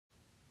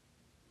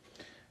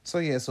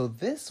So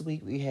this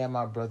week we had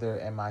my brother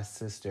and my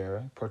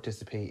sister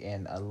participate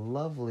in a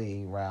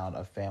lovely round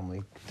of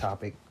family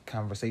topic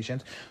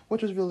conversations,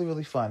 which was really,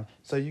 really fun.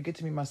 So you get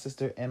to meet my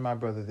sister and my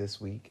brother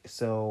this week.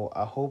 So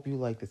I hope you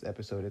like this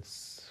episode.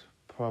 It's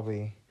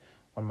probably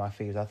one of my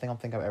favorites. I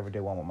think I've ever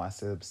did one with my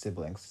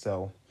siblings.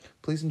 So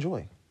please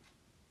enjoy.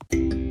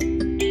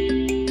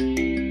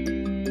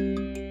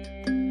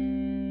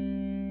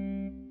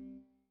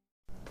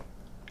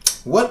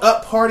 What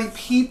up, party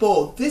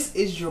people? This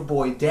is your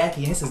boy Dacky,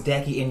 and this is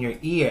Dacky in your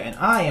ear. And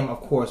I am, of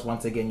course,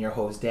 once again your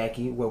host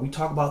Dacky, where we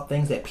talk about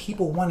things that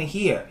people want to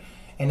hear.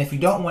 And if you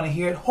don't want to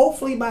hear it,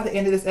 hopefully by the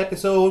end of this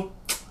episode,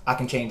 I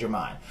can change your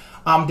mind.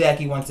 I'm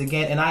Dacky once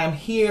again, and I am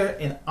here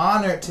and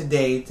honored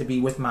today to be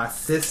with my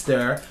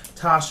sister,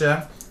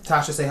 Tasha.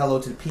 Tasha, say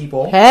hello to the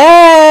people.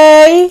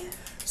 Hey!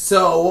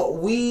 So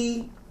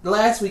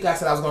last week I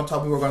said we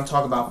were going to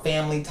talk about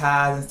family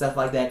ties and stuff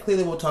like that.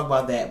 Clearly we'll talk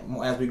about that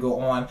as we go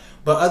on.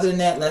 But other than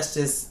that,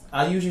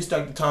 I usually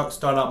start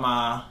out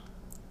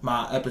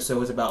my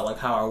episodes about like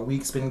how our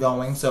week's been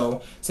going.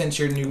 So since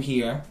you're new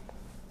here,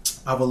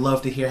 I would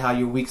love to hear how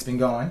your week's been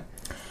going.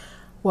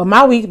 Well,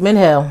 my week's been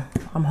hell.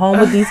 I'm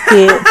home with these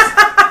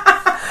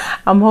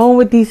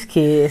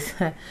kids.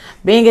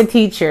 Being a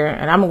teacher,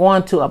 and I'm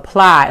going to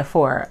apply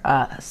for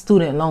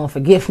student loan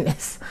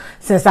forgiveness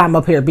since I'm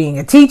up here being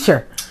a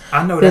teacher.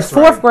 I know this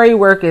fourth grade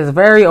work is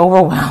very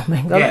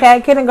overwhelming. Okay,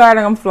 yes.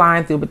 Kindergarten I'm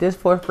flying through, but this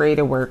fourth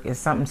grader work is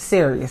something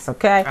serious.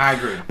 Okay, I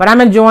agree. But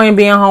I'm enjoying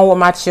being home with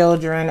my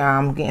children.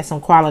 Getting some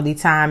quality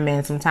time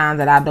in, some time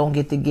that I don't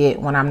get to get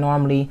when I'm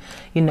normally,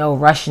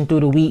 rushing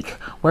through the week,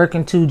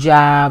 working 2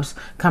 jobs,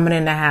 coming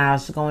in the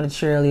house, going to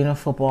cheerleading,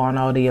 football, and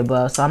all the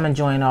above. So I'm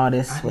enjoying all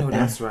this. I know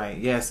that's right.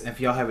 Yes, if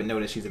y'all haven't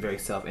noticed, she's a very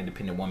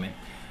self-independent woman.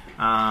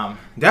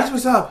 That's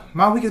what's up.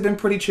 My week has been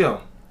pretty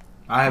chill.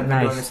 I have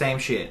been doing the same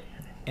shit.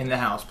 In the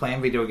house,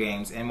 playing video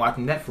games and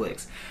watching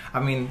Netflix. I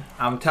mean,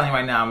 I'm telling you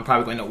right now, I'm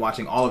probably going to end up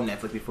watching all of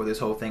Netflix before this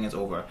whole thing is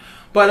over.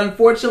 But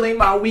unfortunately,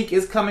 my week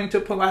is coming to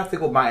a point where I have to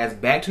go my ass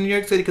back to New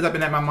York City because I've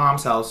been at my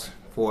mom's house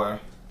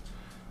for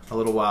a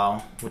little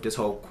while with this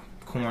whole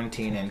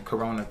quarantine and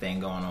corona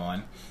thing going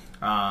on.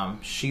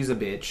 She's a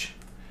bitch.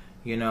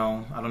 I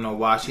don't know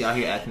why she out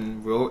here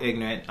acting real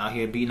ignorant, out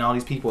here beating all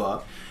these people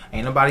up. It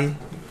ain't nobody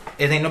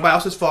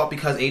else's fault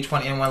because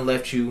H1N1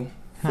 left you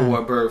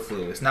for bird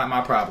flu. It's not my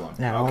problem.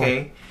 No.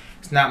 Okay?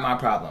 It's not my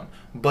problem.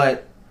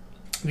 But,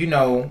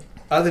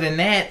 other than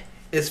that,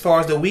 as far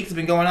as the week's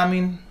been going, I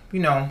mean,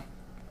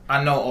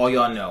 I know all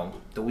y'all know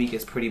the week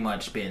has pretty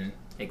much been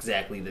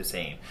exactly the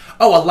same.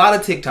 Oh, a lot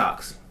of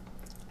TikToks.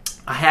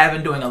 I have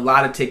been doing a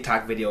lot of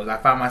TikTok videos. I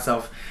find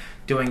myself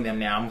doing them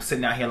now. I'm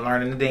sitting out here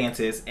learning the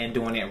dances and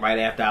doing it right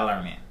after I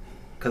learn it.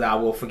 Because I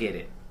will forget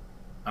it.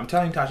 I'm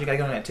telling you, Tasha, you gotta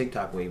get on that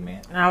TikTok wave, man.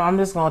 I'm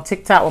just gonna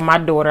TikTok with my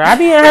daughter. I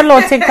be in her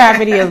little TikTok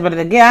videos, but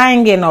again, I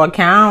ain't getting no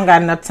account. I don't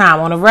got enough time.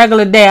 On a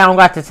regular day, I don't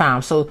got the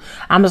time. So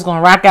I'm just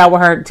gonna rock out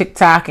with her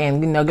TikTok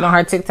and get on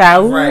her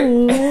TikTok. Ooh,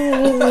 right.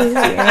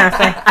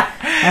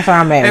 That's where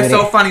I'm at. It's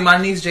so funny. My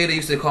niece Jada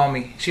used to call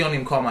me. She don't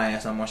even call my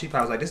ass no more. She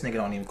probably was like, "This nigga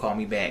don't even call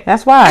me back."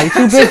 That's why you're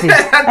too busy.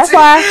 That's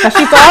why. She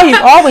used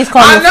to always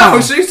call me. I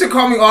know. She used to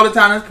call me all the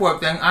time. This poor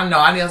thing. I know.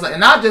 I was like,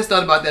 and I just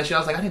thought about that shit. I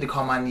was like, I need to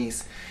call my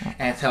niece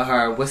and tell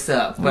her what's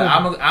up. But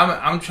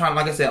I'm trying.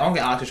 Like I said, I'm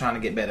out here trying to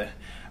get better.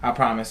 I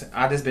promise.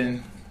 I just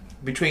been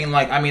between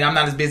I'm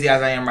not as busy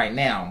as I am right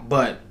now,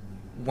 but.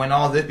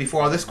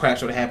 Before all this crap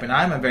started happening,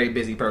 I'm a very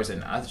busy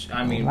person.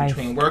 I mean,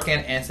 between working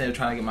and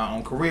trying to get my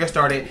own career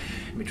started,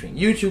 between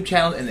YouTube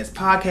channels and this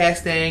podcast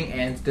thing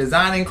and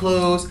designing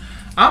clothes,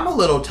 I'm a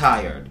little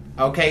tired.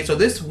 Okay, so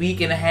this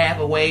week and a half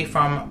away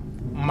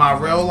from my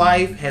real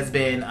life has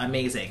been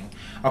amazing.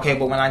 Okay,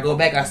 but when I go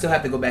back, I still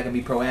have to go back and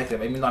be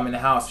proactive. Even though I'm in the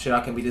house, shit,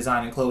 I can be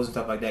designing clothes and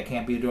stuff like that.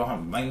 Can't be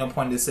doing. Ain't no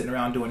point in just sitting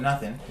around doing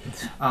nothing.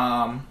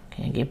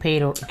 Can't get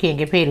paid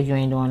if you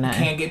ain't doing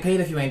nothing. Can't get paid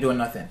if you ain't doing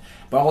nothing.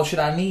 But all shit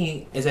I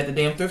need is at the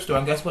damn thrift store,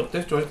 and guess what?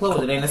 Thrift store is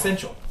closed. It ain't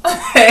essential.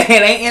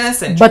 It ain't an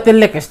essential. But the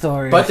liquor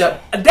store is. But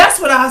that's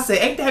what I say.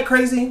 Ain't that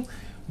crazy?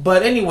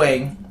 But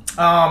anyway,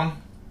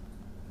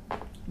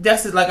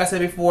 that's it. Like I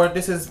said before,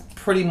 this has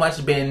pretty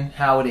much been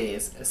how it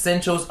is.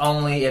 Essentials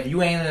only. If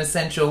you ain't an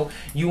essential,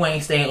 you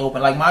ain't staying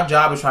open. Like my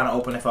job is trying to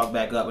open the fuck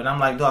back up, and I'm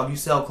like, dog, you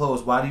sell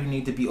clothes. Why do you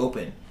need to be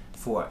open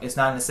for? It's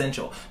not an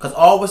essential. Because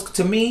all what's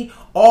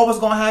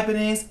gonna happen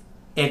is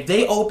if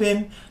they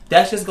open,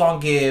 that's just gonna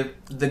give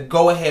the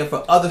go ahead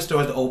for other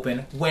stores to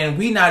open when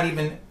we not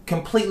even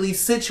completely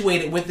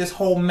situated with this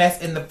whole mess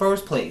in the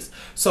first place.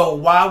 So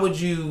why would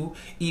you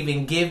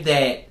even give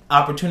that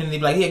opportunity to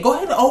be like, yeah, go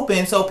ahead and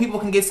open so people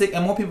can get sick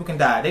and more people can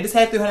die? They just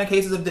had 300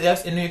 cases of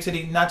deaths in New York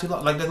City not too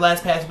long, like the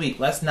last past week.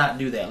 Let's not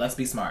do that. Let's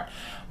be smart.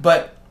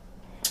 But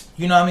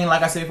you know what I mean?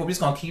 Like I said before, we're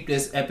just gonna keep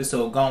this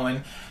episode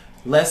going.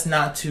 Let's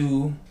not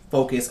to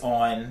focus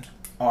on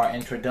our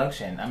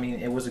introduction. I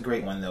mean, it was a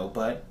great one though,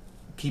 but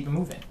keep it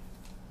moving.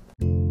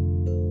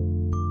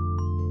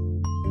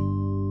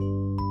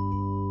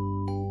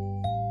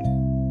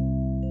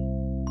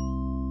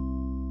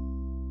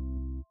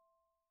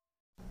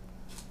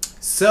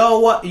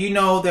 So,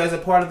 there's a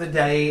part of the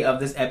day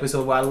of this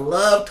episode where I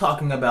love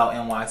talking about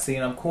NYC.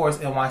 And, of course,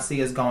 NYC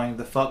is going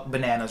the fuck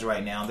bananas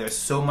right now. There's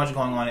so much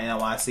going on in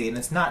NYC, and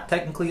it's not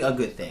technically a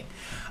good thing.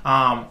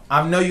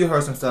 I know you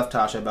heard some stuff,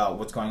 Tasha, about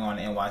what's going on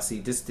in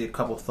NYC. Just a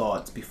couple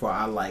thoughts before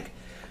I,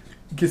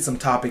 get some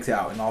topics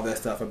out and all that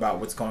stuff about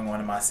what's going on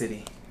in my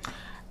city.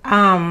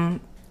 I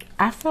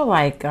feel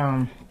like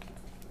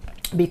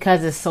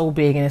because it's so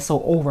big and it's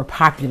so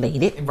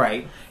overpopulated,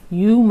 right?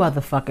 You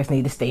motherfuckers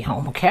need to stay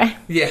home, okay?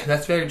 Yeah,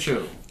 that's very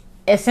true.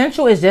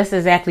 Essential is just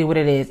exactly what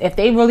it is. If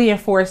they really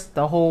enforce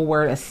the whole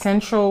word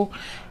essential,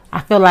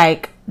 I feel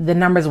like the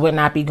numbers would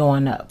not be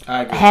going up.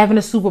 I agree. Having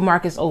the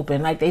supermarkets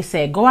open, like they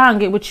said, go out and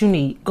get what you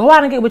need. Go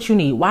out and get what you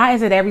need. Why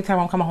is it every time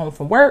I'm coming home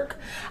from work,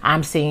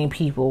 I'm seeing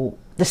people,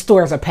 the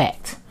stores are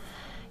packed?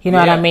 You know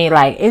what I mean?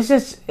 Like, it's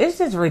just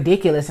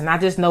ridiculous. And I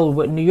just know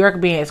with New York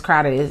being as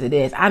crowded as it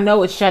is, I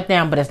know it's shut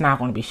down, but it's not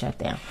going to be shut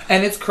down.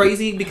 And it's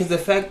crazy because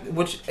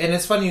and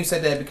it's funny you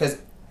said that, because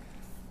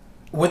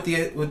with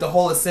the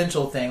whole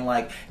essential thing,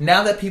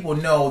 now that people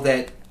know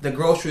that the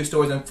grocery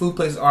stores and food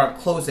places aren't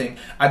closing,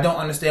 I don't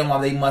understand why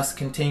they must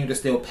continue to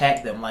still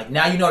pack them.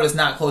 Now you know it's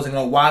not closing.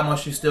 Why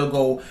must you still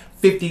go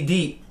 50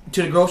 deep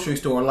to the grocery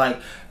store?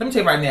 Let me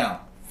tell you right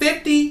now,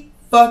 50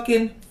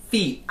 fucking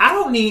feet. I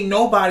don't need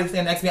nobody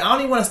standing next to me. I don't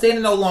even want to stand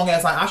in no long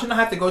ass line. I should not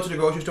have to go to the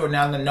grocery store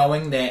now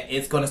knowing that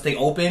it's going to stay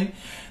open,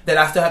 that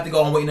I still have to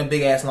go and wait in a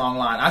big ass long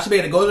line. I should be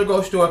able to go to the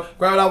grocery store,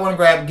 grab what I want to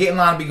grab, get in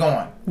line, and be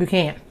gone. You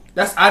can't.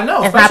 I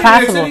know. It's not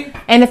possible.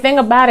 And the thing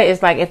about it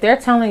is, if they're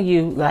telling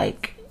you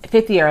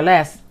 50 or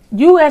less,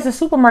 you as a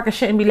supermarket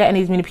shouldn't be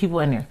letting these many people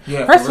in there.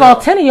 Yeah, first of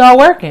all, 10 of y'all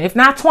working, if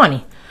not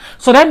 20.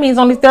 So that means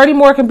only 30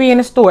 more can be in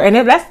the store. And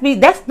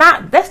that's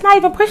not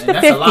even pushing the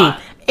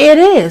 50. It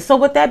is. So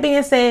with that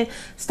being said,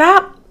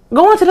 stop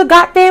going to the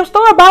goddamn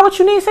store, buy what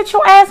you need, sit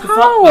your ass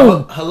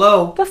home.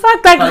 Hello? The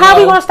fuck? How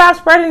we gonna stop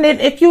spreading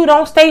it if you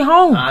don't stay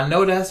home? I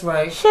know that's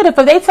right. Shit, if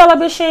they tell her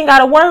bitch she ain't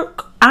gotta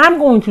work, I'm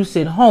going to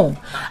sit home.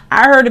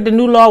 I heard that the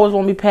new law was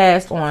going to be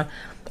passed on,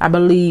 I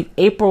believe,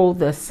 April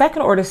the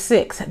 2nd or the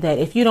 6th, that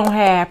if you don't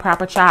have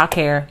proper child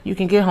care, you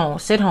can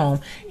sit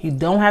home. You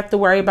don't have to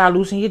worry about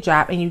losing your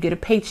job, and you get a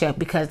paycheck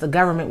because the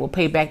government will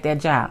pay back that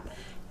job.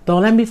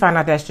 Don't let me find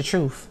out that's the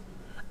truth.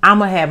 I'm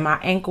going to have my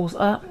ankles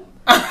up.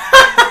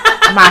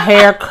 My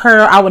hair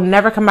curl. I would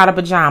never come out of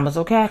pajamas,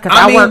 okay? Because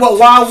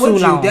why would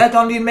you? That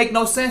don't even make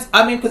no sense.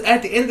 Because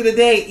at the end of the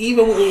day,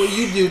 even with what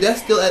you do,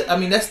 that's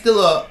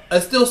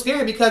still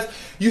scary, because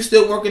you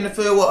still work in the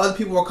field where other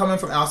people are coming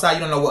from outside. You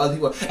don't know what other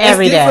people are.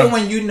 Every day. It's different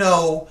when you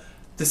know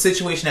the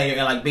situation that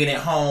you're in, being at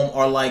home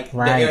or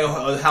the area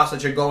or the house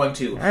that you're going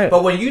to. Right.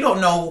 But when you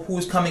don't know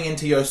who's coming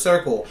into your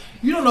circle,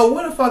 you don't know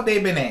where the fuck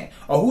they've been at,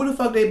 or who the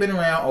fuck they've been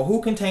around, or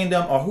who contained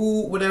them, or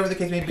who, whatever the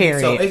case may be.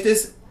 Period. So it's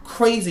just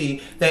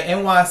crazy that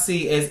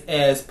NYC is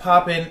as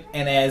popping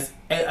and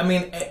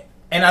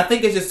and I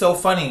think it's just so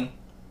funny.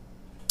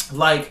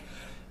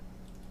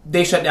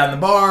 They shut down the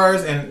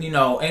bars, and ain't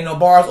no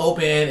bars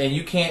open, and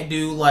you can't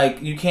do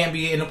you can't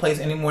be in a place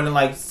any more than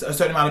a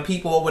certain amount of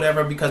people or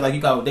whatever, because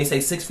they say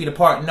 6 feet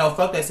apart. No,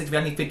 fuck that 6 feet.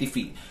 I need 50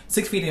 feet.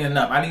 6 feet ain't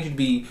enough. I need you to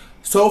be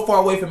so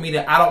far away from me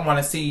that I don't want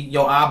to see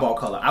your eyeball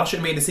color. I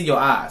shouldn't be able to see your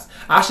eyes.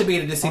 I should be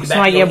able to see the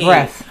back of your head.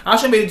 Breath. I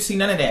shouldn't be able to see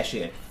none of that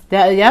shit.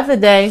 The other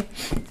day,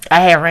 I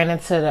had ran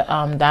into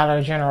the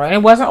Dollar General. And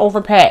it wasn't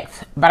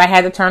overpacked, but I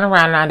had to turn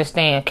around and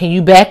understand. Can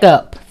you back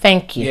up?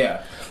 Thank you.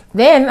 Yeah.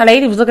 Then a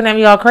lady was looking at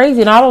me all crazy,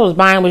 and all I was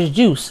buying was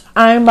juice.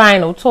 I ain't buying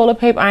no toilet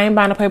paper. I ain't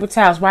buying no paper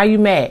towels. Why are you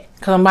mad?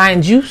 Because I'm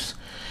buying juice?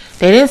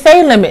 They didn't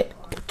say limit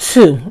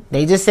 2.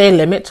 They just say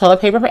limit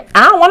toilet paper.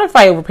 I don't want to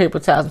fight over paper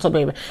towels and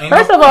toilet paper.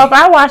 First of all, if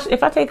I'm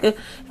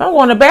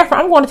going to the bathroom,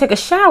 I'm going to take a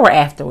shower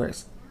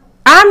afterwards.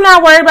 I'm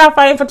not worried about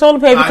fighting for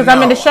toilet paper because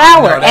I'm in the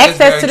shower.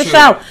 Access to the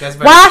shower.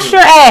 Wash your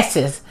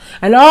asses.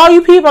 And all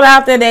you people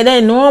out there that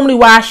didn't normally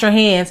wash your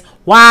hands,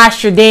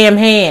 wash your damn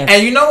hands.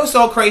 And you know what's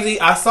so crazy?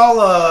 I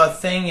saw a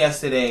thing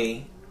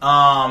yesterday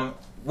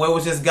where it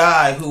was this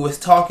guy who was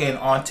talking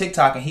on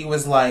TikTok, and he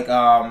was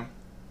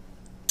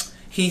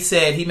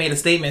he made a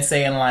statement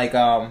saying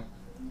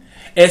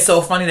it's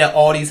so funny that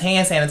all these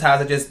hand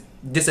sanitizer just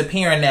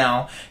disappearing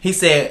now. He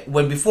said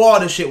before all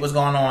this shit was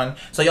going on,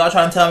 so y'all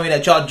trying to tell me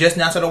that y'all just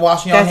now started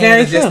washing your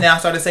hands and just now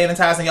started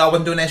sanitizing, y'all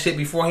wasn't doing that shit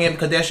beforehand,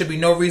 because there should be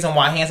no reason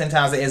why hand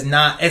sanitizer is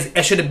not,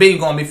 it should have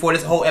been going before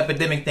this whole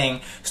epidemic thing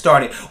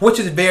started, which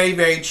is very,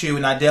 very true,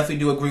 and I definitely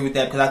do agree with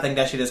that, because I think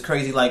that shit is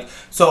crazy.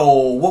 So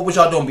what was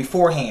y'all doing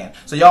beforehand?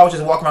 So y'all was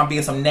just walking around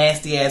being some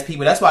nasty ass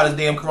people. That's why this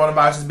damn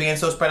coronavirus is being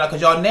so spread out,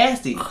 because y'all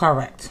nasty.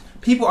 Correct.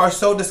 People are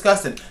so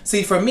disgusting.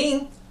 See, for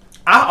me,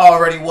 I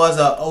already was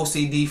a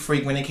OCD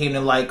freak when it came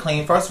to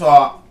clean. First of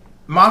all,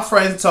 my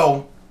friends,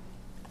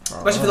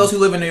 especially for those who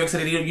live in New York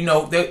City,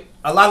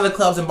 a lot of the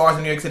clubs and bars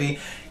in New York City,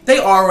 they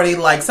already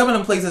some of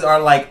them places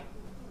are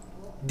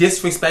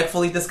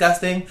disrespectfully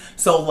disgusting.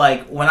 So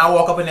when I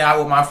walk up in there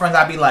with my friends,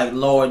 I'd be like,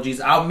 Lord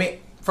Jesus,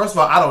 First of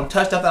all, I don't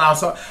touch nothing.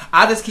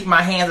 I just keep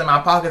my hands in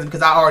my pockets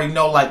because I already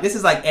know, like, this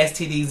is like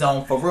STD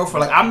zone for real. For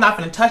like, I'm not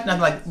gonna touch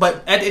nothing. Like, but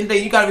at the end of the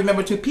day, you gotta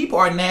remember too, people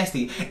are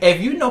nasty. If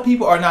you know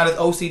people are not as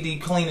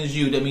OCD clean as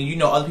you, I mean, you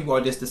know other people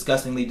are just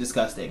disgustingly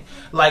disgusting.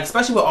 Like,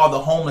 especially with all the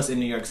homeless in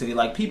New York City,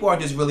 like people are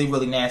just really,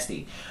 really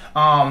nasty.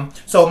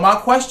 So my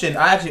question,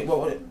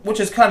 which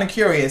is kind of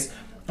curious,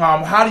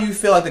 how do you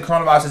feel like the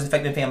coronavirus is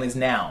affecting families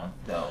now,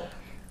 though?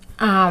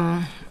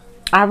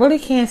 I really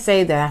can't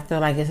say that I feel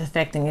like it's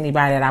affecting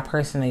anybody that I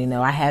personally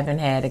know. I haven't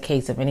had a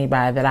case of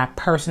anybody that I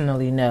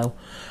personally know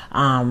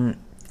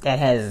that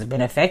has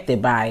been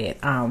affected by it.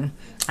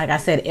 Like I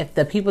said, if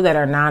the people that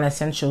are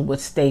non-essential would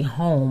stay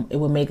home, it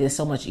would make it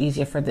so much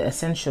easier for the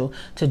essential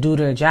to do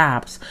their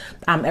jobs.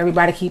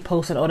 Everybody keep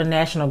posting, the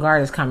National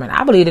Guard is coming.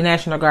 I believe the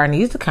National Guard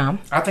needs to come.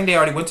 I think they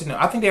already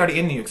already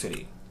in New York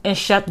City. And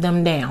shut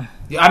them down.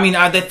 I mean,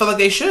 they feel like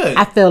they should.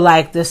 I feel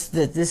like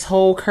this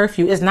whole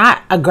curfew is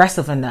not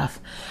aggressive enough.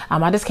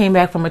 I just came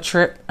back from a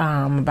trip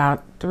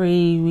about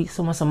 3 weeks,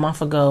 almost a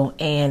month ago,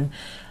 and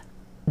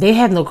they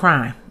had no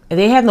crime.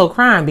 They have no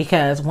crime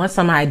because once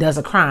somebody does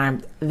a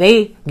crime,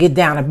 they get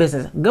down to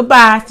business.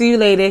 Goodbye, see you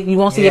later. You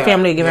won't see your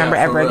family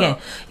ever again.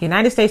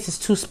 United States is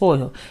too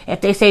spoiled.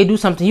 If they say do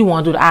something, you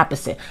want to do the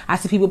opposite. I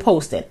see people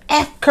posting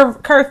F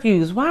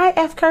curfews. Why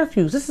F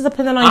curfews? This is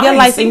depending on your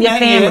life and your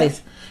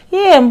families.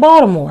 Yeah, in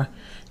Baltimore.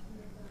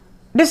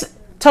 This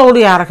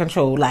totally out of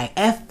control. Like,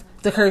 F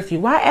the curfew.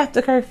 Why F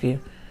the curfew?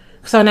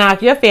 So now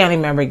if your family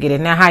member get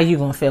it, now how you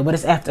going to feel? But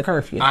it's after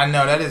curfew. I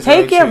know, that is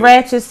Take your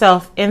ratchet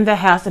self in the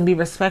house and be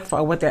respectful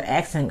of what they're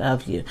asking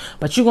of you.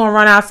 But you're going to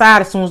run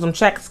outside as soon as them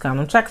checks come.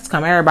 Them checks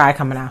come, everybody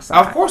coming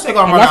outside. Of course they're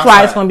going to run outside. That's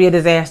why it's going to be a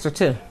disaster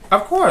too.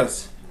 Of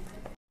course.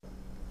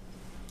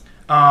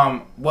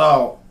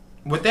 Well,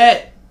 with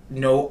that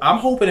note, I'm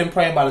hoping and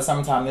praying by the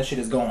summertime this shit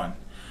is gone.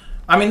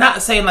 I mean,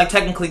 not saying like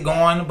technically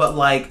gone, but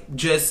like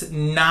just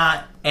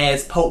not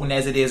as potent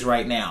as it is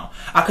right now.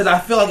 Because I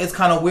feel like it's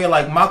kind of weird.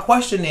 Like, my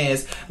question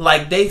is,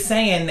 like, they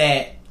saying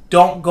that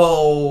don't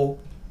go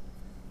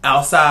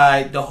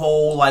outside, the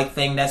whole like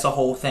thing, that's a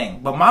whole thing.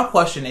 But my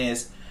question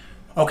is,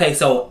 okay,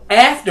 so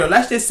after,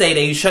 let's just say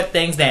they shut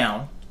things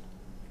down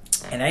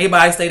and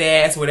everybody stay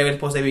their ass, whatever, it's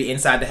supposed to be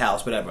inside the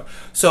house, whatever.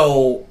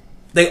 So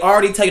they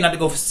already tell you not to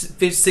go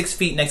 6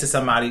 feet next to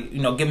somebody,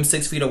 you know, give them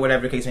 6 feet or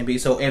whatever the case may be.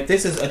 So if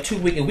this is a 2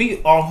 week, and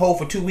we on hold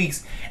for 2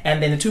 weeks,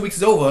 and then the 2 weeks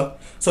is over,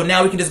 so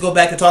now we can just go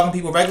back to talking to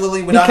people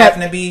regularly without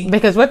having to be...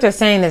 Because what they're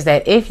saying is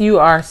that if you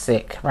are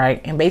sick,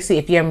 right, and basically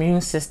if your immune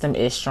system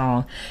is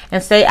strong,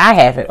 and say I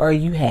have it or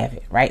you have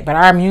it, right, but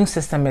our immune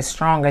system is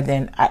stronger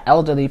than an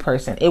elderly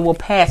person, it will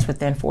pass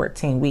within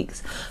 14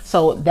 weeks.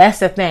 So that's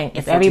the thing.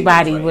 If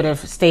everybody would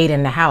have stayed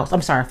in the house,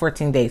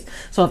 14 days.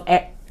 So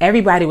if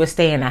everybody would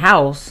stay in the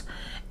house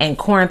and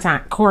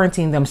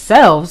quarantine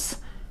themselves,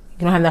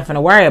 you don't have nothing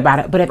to worry about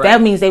it. But if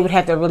that means they would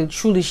have to really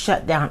truly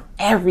shut down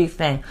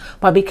everything,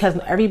 but because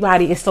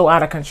everybody is so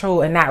out of control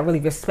and not really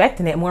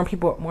respecting it, more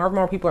and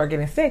more people are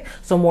getting sick,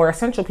 so more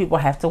essential people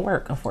have to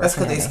work,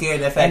 unfortunately. That's because they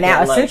scared of the fact and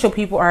now essential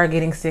people are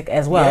getting sick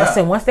as well. Yeah.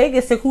 So once they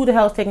get sick, who the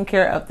hell is taking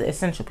care of the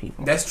essential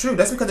people? That's true.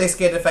 That's because they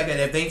scared of the fact that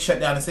if they shut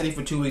down the city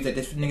for 2 weeks, that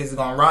this niggas is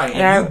gonna riot.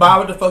 And you buy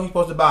what the fuck you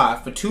supposed to buy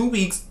for 2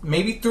 weeks,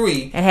 maybe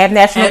 3, and have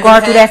National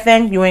Guard do that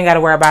thing, you ain't got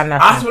to worry about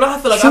nothing. That's what I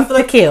feel like. Shoot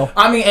to kill.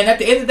 I mean, and at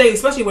the end of the day,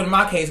 especially when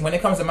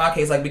it comes to my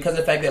case, like, because of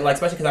the fact that, like,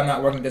 especially because I'm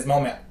not working at this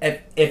moment,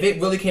 if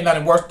it really came out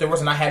and worse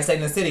and I had to stay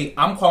in the city,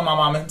 I'm calling my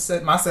mom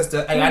and my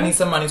sister, hey, I need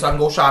some money so I can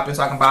go shopping,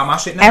 so I can buy my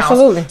shit in the house,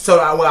 so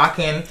that I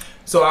can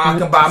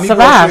buy me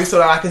groceries, so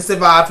that I can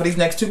survive for these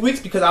next 2 weeks,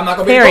 because I'm not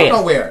gonna be able to go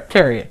nowhere.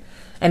 Period.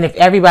 And if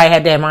everybody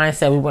had that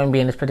mindset, we wouldn't be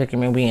in this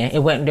predicament we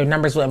in. The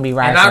numbers wouldn't be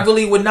rising. And I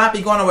really would not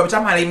be going nowhere, but I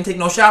might not even take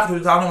no shower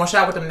because I don't want to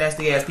shower with them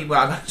nasty ass people.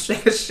 I gotta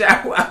take a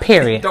shower.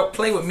 Period. Don't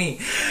play with me.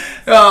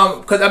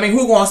 Because I mean,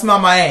 who gonna smell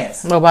my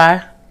ass?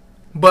 Nobody.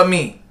 But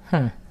me.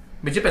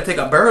 But you better take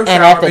a bird shower.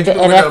 And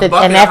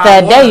after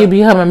that day, you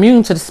become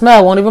immune to the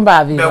smell. Won't even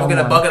bother you. Better get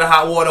a bucket of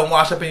hot water and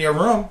wash up in your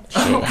room.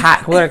 Shit,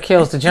 hot water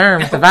kills the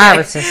germs, the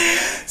viruses.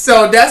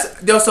 So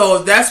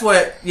that's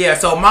what. Yeah.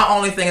 So my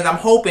only thing is, I'm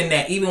hoping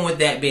that even with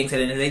that being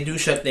said, and if they do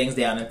shut things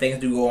down and things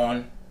do go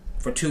on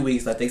for 2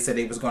 weeks, like they said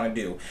they was going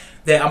to do,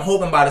 that I'm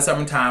hoping by the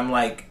summertime,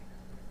 like,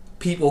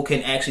 people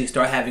can actually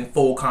start having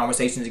full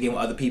conversations again with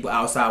other people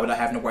outside without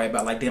having to worry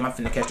about, like, damn, I'm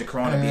finna catch the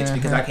corona, bitch,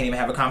 because I can't even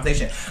have a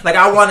conversation. Like,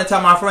 I want to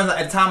tell my friends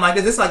at a time like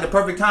this is like the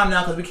perfect time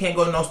now because we can't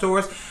go to no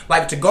stores,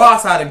 like, to go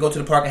outside and go to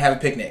the park and have a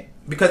picnic.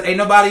 Because ain't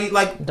nobody,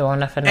 like, doing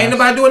nothing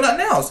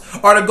else.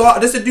 Or to go,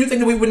 this is to do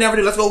things that we would never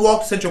do. Let's go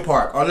walk to Central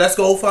Park. Or let's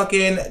go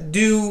fucking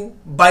do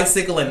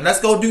bicycling.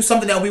 Let's go do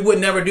something that we would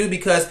never do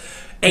because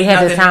ain't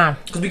nothing. The time.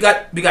 Because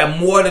we got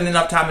more than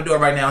enough time to do it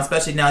right now,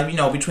 especially now, you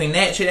know, between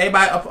that shit,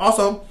 everybody,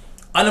 also,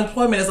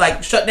 unemployment is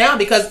like shut down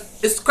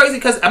because it's crazy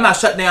because I'm not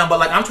shut down, but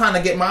like I'm trying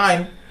to get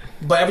mine,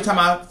 but every time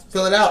I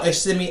fill it out,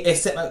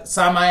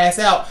 sign my ass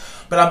out.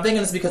 But I'm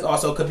thinking it's because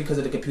of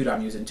the computer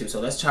I'm using too. So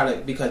let's try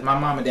to, because my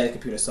mom and dad's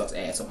computer sucks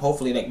ass. So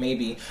hopefully, like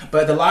maybe,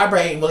 but the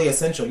library ain't really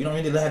essential. You don't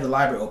need to have the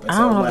library open. I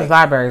don't know if the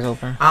library's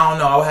open. I don't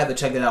know. I'll have to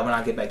check that out when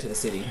I get back to the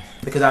city.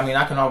 Because I mean,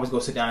 I can always go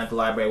sit down at the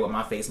library with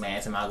my face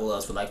mask and my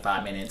gloves for like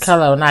 5 minutes.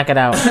 Hello, knock it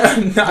out.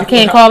 You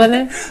can't call it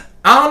in?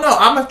 I don't know.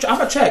 I'm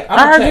a check.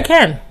 I heard you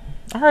can.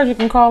 I heard you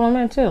can call them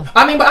in too.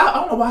 I mean, but I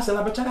don't know why I said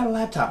library. I got a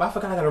laptop. I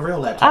forgot I got a real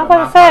laptop. I was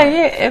about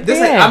to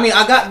say, yeah. I mean,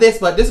 I got this,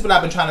 but this is what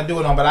I've been trying to do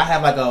it on. But I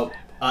have like a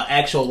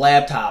actual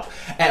laptop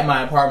at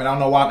my apartment. I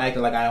don't know why I'm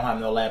acting like I don't have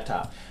no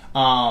laptop.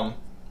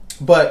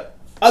 But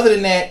other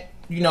than that,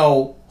 you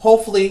know,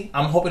 hopefully,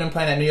 I'm hoping and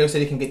praying that New York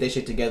City can get their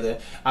shit together.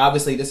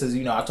 Obviously, this is,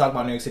 you know, I talk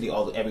about New York City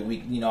every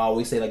week. You know, I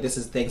always say, like, this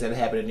is things that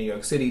happen in New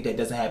York City that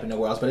doesn't happen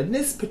nowhere else. But in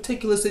this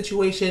particular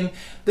situation,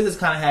 this is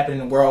kind of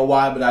happening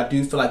worldwide. But I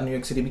do feel like New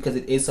York City, because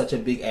it is such a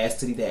big-ass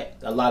city, that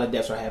a lot of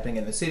deaths are happening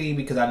in the city.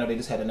 Because I know they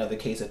just had another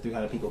case of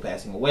 300 people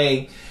passing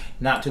away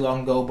not too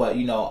long ago. But,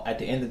 you know, at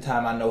the end of the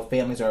time, I know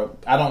families are...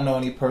 I don't know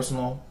any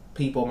personal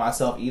people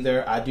myself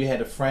either. I do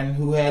have a friend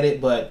who had it,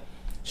 but...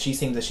 She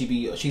seems to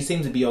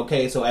be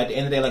okay. So at the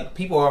end of the day, like,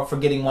 people are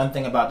forgetting one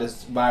thing about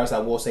this virus. I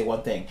will say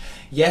one thing.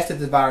 Yes, that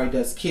this virus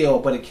does kill,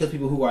 but it kills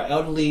people who are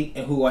elderly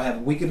and who have a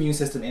weak immune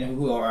system and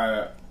who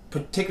are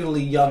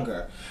particularly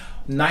younger.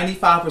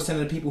 95% of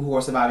the people who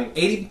are surviving,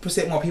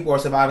 80% more people are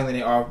surviving than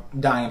they are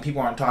dying.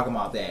 People aren't talking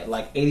about that.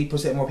 Like,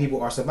 80% more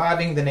people are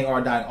surviving than they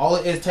are dying. All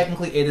it is,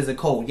 technically, it is a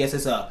cold. Yes,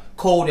 it's a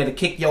cold that'll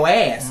kick your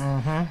ass.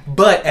 Mm-hmm.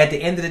 But at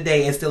the end of the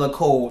day, it's still a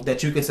cold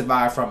that you can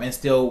survive from and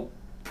still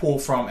pull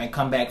from and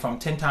come back from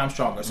 10 times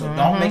stronger. So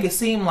don't make it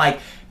seem like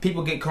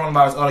people get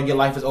coronavirus, oh, your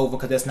life is over,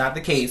 because that's not the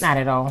case. Not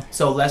at all.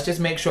 So let's just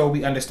make sure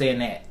we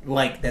understand that.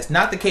 Like, that's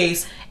not the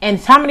case. And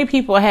how many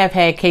people have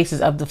had cases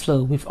of the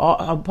flu?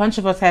 A bunch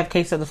of us have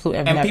cases of the flu.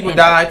 And people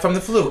died from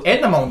the flu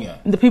and pneumonia.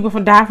 The people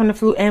died from the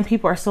flu, and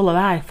people are still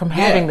alive from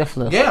having the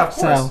flu. Yeah, of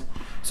course.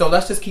 So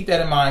let's just keep that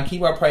in mind.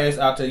 Keep our prayers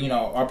out to, you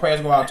know, our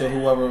prayers go out to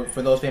whoever,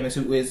 for those families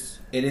who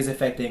it is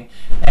affecting.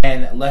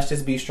 And let's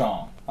just be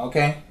strong.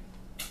 Okay?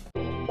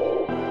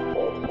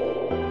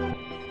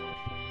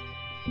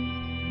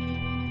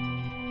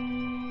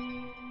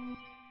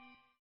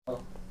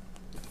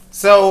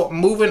 So,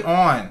 moving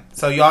on.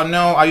 So, y'all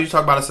know I usually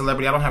talk about a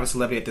celebrity. I don't have a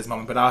celebrity at this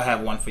moment, but I'll have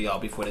one for y'all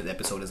before this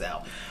episode is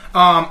out.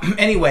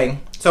 Anyway,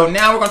 so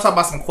now we're going to talk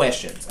about some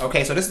questions.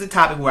 Okay, so this is the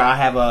topic where I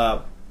have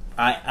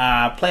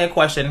I play a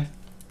question.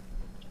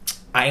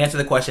 I answer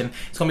the question.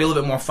 It's going to be a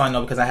little bit more fun,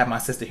 though, because I have my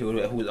sister who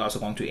is also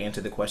going to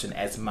answer the question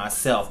as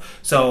myself.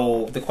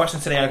 So, the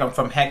questions today are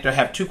from Hector. I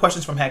have 2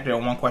 questions from Hector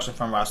and 1 question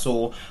from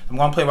Rasul. I'm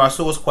going to play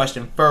Rasul's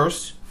question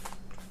first.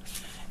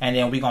 And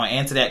then we're going to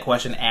answer that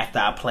question after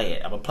I play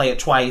it. I'm going to play it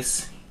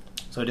twice.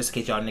 So just in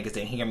case y'all niggas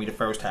didn't hear me the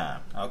first time.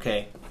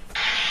 Okay?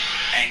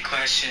 And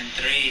question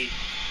 3.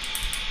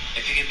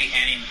 If you could be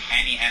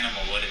any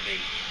animal, what would it be?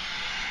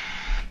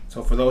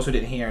 So for those who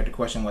didn't hear, the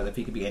question was, if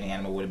he could be any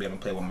animal, would it be? I'm going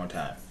to play it one more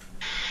time.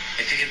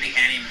 If you could be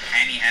any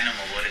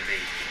animal, what would it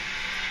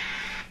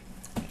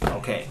be?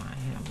 Okay.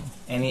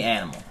 Any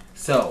animal.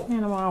 So.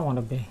 Animal I want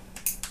to be.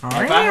 All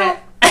right.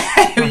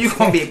 You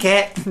going to be a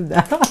cat?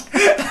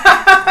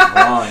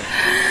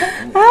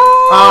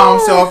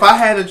 So if I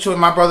had a choice,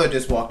 my brother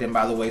just walked in,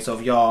 by the way, so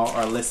if y'all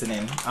are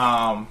listening,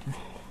 so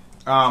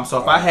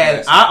if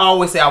I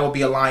always say I would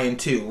be a lion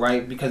too,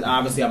 right? Because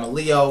obviously I'm a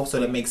Leo, so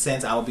that makes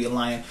sense. I would be a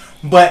lion.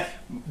 But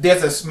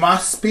my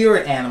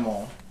spirit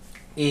animal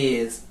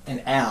is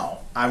an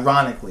owl.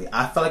 Ironically,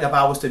 I feel like if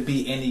I was to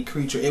be any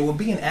creature, it would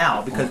be an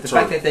owl, because the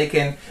fact that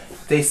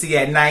they see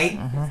at night.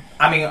 Mm-hmm.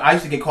 I mean, I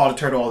used to get called a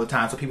turtle all the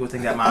time, so people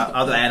think that my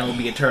other animal would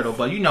be a turtle.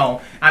 But, you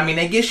know, I mean,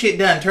 they get shit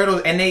done.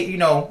 Turtles, and they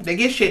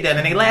get shit done,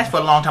 and they last for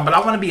a long time. But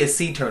I want to be a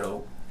sea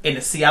turtle in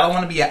the sea. I don't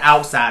want to be an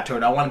outside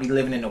turtle. I want to be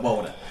living in the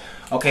water.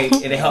 Okay?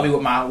 It'll help me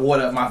with my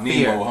water, my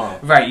fear. Nemo, huh?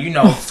 Right, you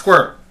know,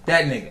 Squirt.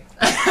 That nigga.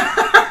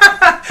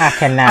 I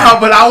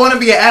cannot. But I want to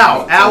be an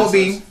owl. An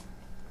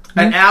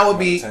owl would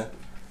be...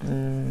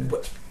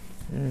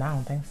 No, I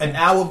don't think so. An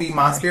owl would be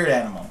my spirit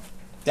animal.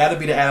 That would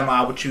be the animal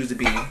I would choose to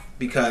be,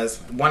 because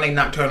 1, they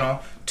nocturnal,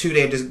 2,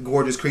 they're just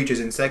gorgeous creatures,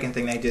 and second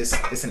thing,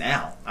 it's an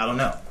owl. I don't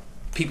know.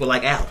 People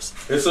like owls.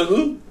 It's a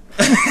who?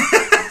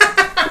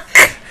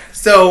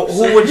 So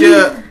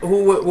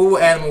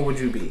what animal would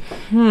you be?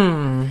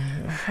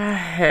 If I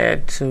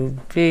had to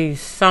be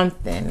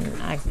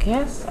something, I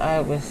guess I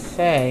would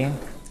say,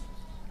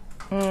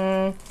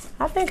 I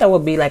think I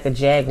would be like a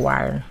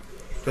jaguar.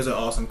 Those are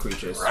awesome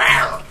creatures.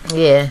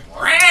 Yeah.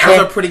 Those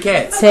are pretty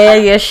cats. Tear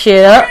your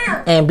shit up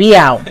and be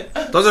out.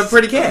 Those are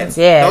pretty cats.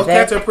 Yeah. Those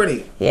cats are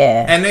pretty.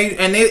 Yeah. And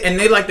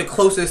they like the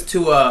closest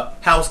to a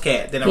house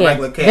cat than a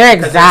regular cat. They're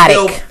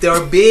exotic.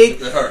 They're big,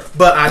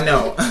 but I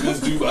know.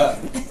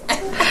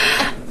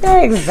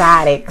 They're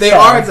exotic. They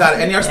are exotic,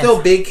 and they're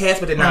still big cats,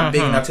 but they're not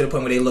big enough to the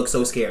point where they look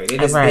so scary. They're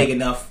just big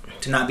enough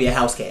to not be a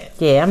house cat.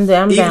 Yeah, I'm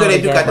down. Even though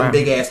they do got them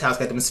big ass house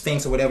cat, them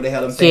Sphinx or whatever the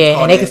hell them things.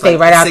 Yeah, and they can stay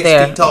right out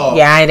there. 6 feet tall.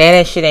 Yeah,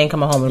 that shit ain't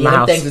coming home in my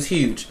house. Them things is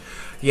huge.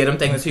 Yeah, them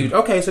things is huge.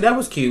 Okay, so that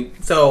was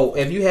cute. So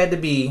if you had to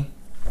be,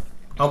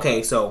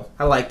 okay, so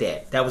I like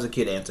that. That was a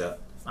cute answer.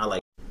 I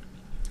like.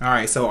 All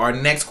right, so our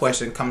next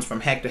question comes from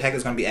Hector.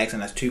 Hector's going to be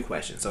asking us 2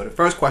 questions. So the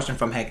first question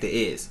from Hector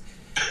is...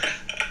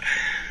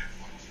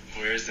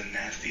 Where's the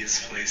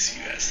nastiest place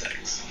you had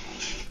sex?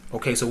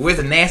 Okay, so where's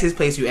the nastiest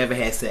place you ever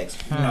had sex?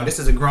 You know, this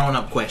is a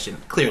grown-up question,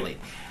 clearly.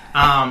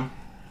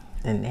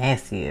 The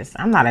nastiest.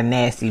 I'm not a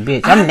nasty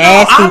bitch. I'm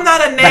nasty. I'm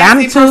not a nasty but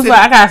I'm person. But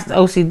I got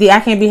OCD.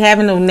 I can't be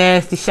having no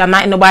nasty shit. I'm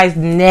not in nobody's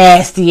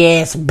nasty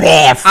ass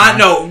bathroom. I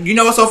know. You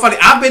know what's so funny?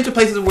 I've been to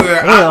places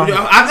where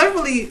I've never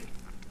really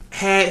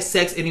had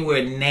sex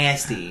anywhere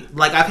nasty.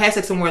 Like, I've had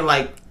sex somewhere,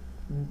 like,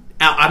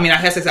 I mean, I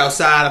had sex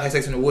outside, I've had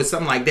sex in the woods,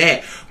 something like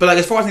that. But, like,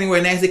 as far as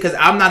anywhere nasty, because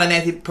I'm not a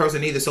nasty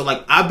person either. So,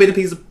 like, I've been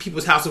to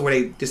people's houses where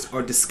they just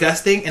are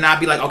disgusting, and I'd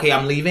be like, okay,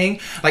 I'm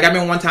leaving. Like, I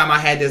remember one time I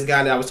had this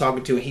guy that I was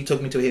talking to, and he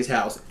took me to his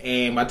house.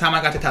 And by the time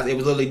I got to the house, it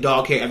was literally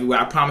dog hair everywhere.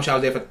 I promise you I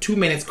was there for 2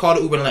 minutes, called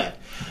the Uber and left.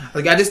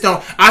 Like, I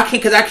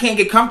can't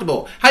get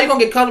comfortable. How you gonna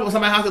get comfortable in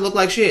somebody's house that look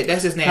like shit?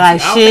 That's just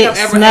nasty. Like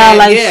shit, smell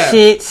like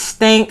shit,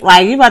 stink.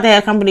 Like, you about to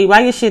have company,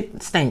 why your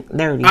shit stink,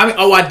 dirty? I mean,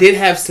 I did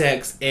have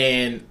sex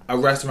in a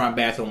restaurant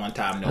bathroom one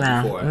time,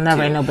 before.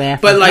 Never in no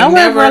bathroom. But, like,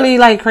 never really,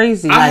 like,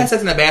 crazy. I had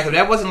sex in the bathroom.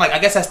 That wasn't, like, I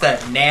guess that's the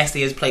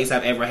nastiest place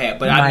I've ever had.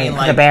 But I mean,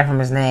 like, the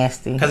bathroom is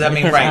nasty. Because, I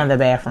mean, depends on the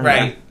bathroom.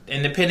 Right.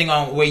 And depending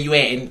on where you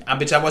at, and I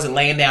bet I wasn't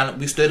laying down.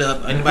 We stood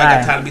up. Anybody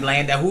got time to be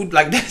laying down? Who,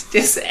 like, that's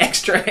just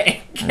extra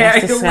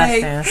carried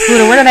away.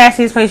 Scooter, where the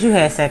nastiest place you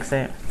had sex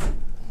at?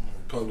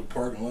 Public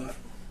parking lot.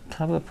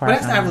 Public parking.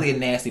 But that's not really a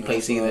nasty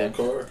place either.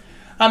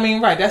 I mean,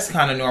 right? That's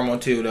kind of normal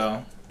too,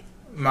 though.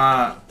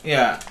 I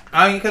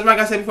mean, because like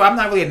I said before, I'm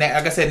not really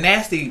like I said,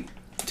 nasty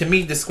to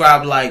me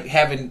describe like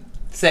having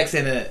sex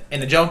in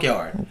a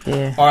junkyard,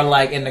 or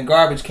like in the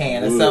garbage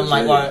can, or something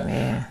like,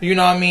 or you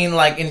know what I mean,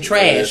 like in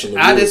trash.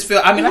 I just feel.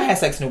 I mean, I had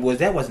sex in the woods.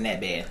 That wasn't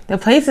that bad. The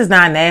place is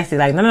not nasty.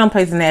 Like, none of them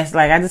places nasty.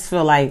 Like, I just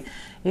feel like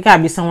you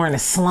gotta be somewhere in the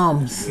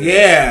slums.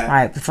 Yeah.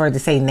 Like, for it to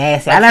say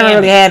nasty. I never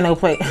really had no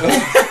place.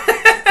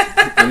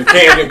 In the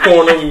Camden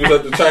corner, we was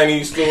at the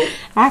Chinese store.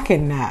 I could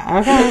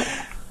not. Okay.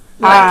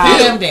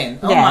 Camden.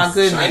 Oh my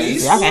goodness.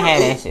 Chinese y'all can have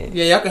that shit.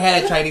 Yeah, y'all can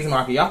have that Chinese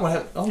market. Y'all can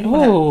have.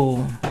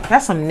 Ooh,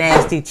 that's some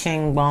nasty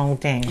ching bong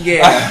thing.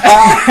 Yeah.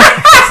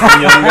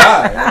 Some young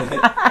guy.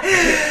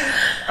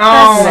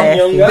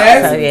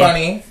 That's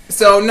funny.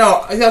 So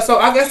no, so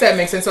I guess that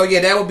makes sense. So yeah,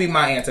 that would be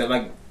my answer.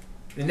 Like,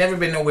 it's never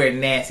been nowhere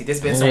nasty.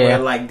 Just been somewhere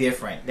like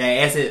different.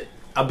 That's it,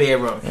 a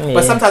bedroom. Yeah.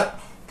 But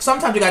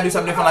sometimes you gotta do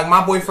something different. Like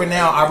my boyfriend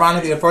now,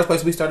 ironically, the first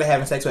place we started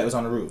having sex with was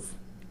on the roof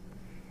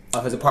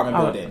of his apartment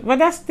building. But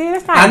that's not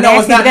nasty. I know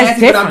it's not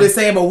nasty, but I'm just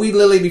saying. But we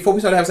literally, before we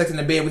started having sex in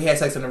the bed, we had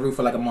sex on the roof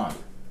for like a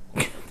month.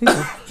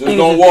 Just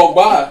don't walk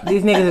by.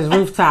 These niggas is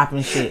rooftop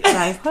and shit.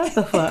 Like, what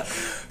the fuck?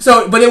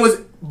 So,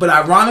 but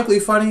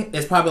ironically funny,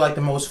 it's probably like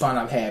the most fun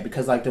I've had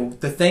because like to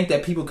think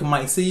that people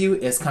might see you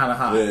is kind of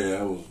hot. Yeah,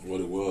 that was what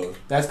it was.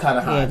 That's kind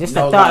of hot. Yeah, just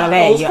the thought of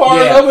that.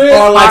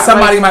 Yeah. Or like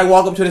somebody might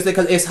walk up to this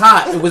because it's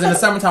hot. It was in the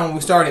summertime when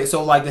we started,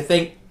 so like to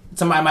think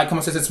somebody might come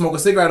upstairs and smoke a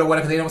cigarette or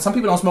whatever because some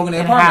people don't smoke in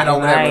their apartment or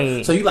whatever.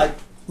 Right. So you like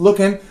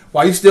looking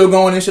while you still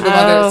going and shit like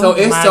that. So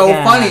it's so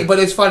funny, but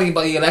it's funny.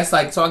 But yeah, that's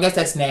like, so I guess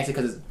that's nasty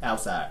because it's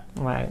outside.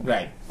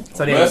 Right.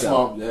 So there you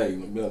go.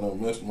 You better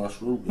mess with my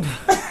screw.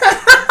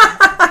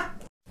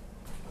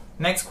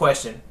 Next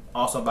question,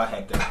 also by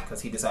Hector,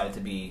 because he decided to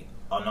be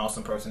an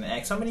awesome person and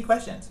ask so many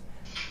questions.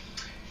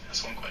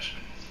 That's one question.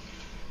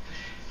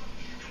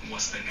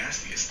 What's the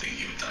nastiest thing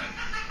you've done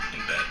in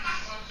bed?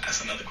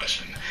 That's another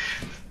question.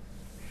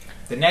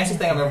 The nastiest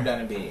thing I've ever done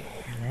in bed.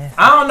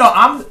 I don't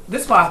know.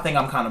 This is why I think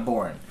I'm kind of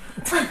boring.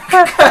 I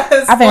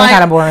think I'm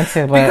kind of boring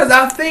too. But because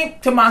I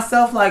think to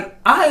myself, like,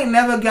 I ain't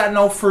never got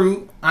no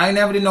fruit. I ain't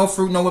never did no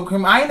fruit, no whipped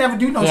cream. I ain't never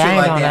do no shit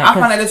like that. I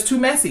find that it's too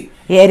messy.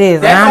 Yeah, it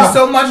is. There's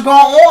so much going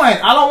on.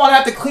 I don't want to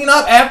have to clean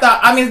up after.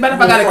 I mean, it's better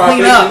if I got to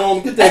clean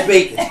up. Get that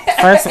bacon.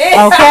 First,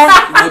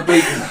 okay.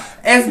 Bacon.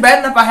 It's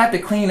better if I have to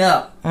clean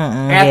up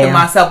after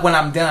myself when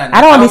I'm done.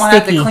 I don't want to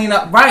have to clean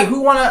up. Right?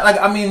 Who want to, like?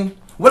 I mean.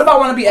 What if I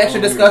want to be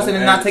extra disgusting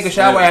and not take a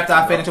shower after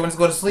I finish and just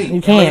go to sleep? You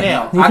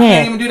can't. I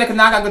can't even do that because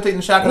now I got to go take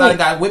the shower because I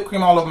got whipped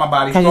cream all over my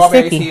body,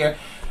 strawberries here,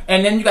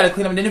 and then you got to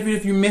clean up. And then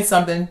if you miss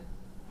something,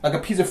 like a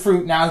piece of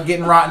fruit, now it's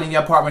getting rotten in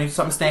your apartment,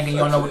 something stinking, you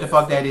don't know what the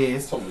fuck that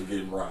is. Something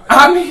getting rotten.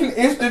 I mean,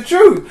 it's the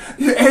truth.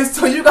 And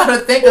so you got to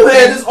think of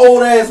this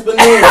old ass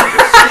banana.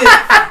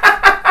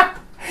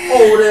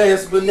 Old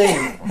ass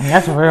banana.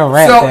 That's a real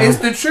rap. So it's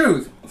the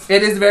truth.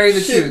 It is very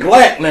the truth.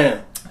 Black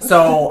now.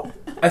 So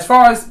as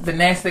far as the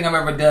next thing I've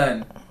ever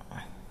done.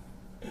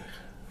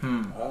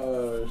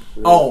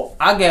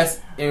 I guess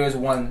it was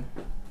one.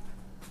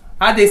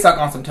 I did suck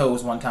on some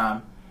toes one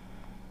time,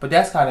 but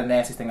that's kind of the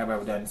nastiest thing I've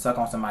ever done. Suck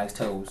on somebody's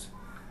toes.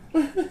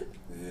 Yeah,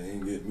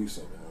 ain't get me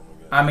something.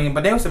 I mean,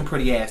 but they were some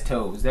pretty ass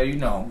toes. There, you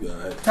know.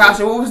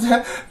 Tasha, what was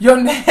that?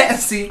 You're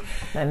nasty.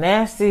 The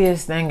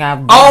nastiest thing I've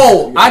done.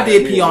 Oh, I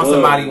did pee on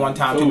somebody one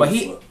time too, but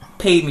he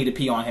paid me to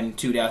pee on him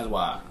too. That's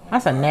why.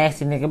 That's a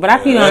nasty nigga, but I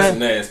peed on him.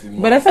 Nasty,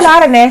 but it's a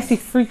lot of nasty,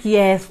 freaky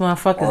ass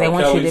motherfuckers. They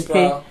want you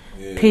to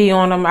pee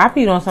on them. I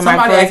peed on somebody.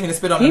 Somebody asked me to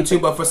spit on them too,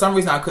 but for some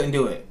reason I couldn't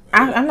do it.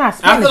 I'm not.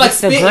 I feel like just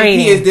spit and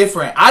pee is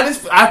different.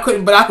 I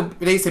couldn't, but I could.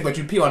 They say, but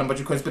you pee on them, but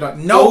you couldn't spit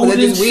on. No, it's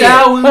just weird.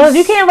 Well,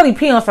 you can't really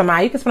pee on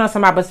somebody. You can spit on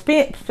somebody, but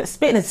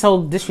spitting is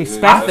so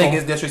disrespectful. I think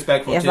it's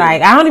disrespectful. It's too.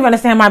 like I don't even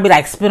understand why I'd be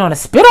like spit on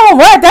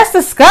what? That's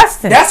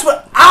disgusting. That's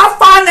what I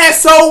find that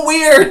so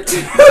weird.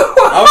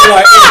 I was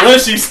like, when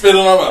she spit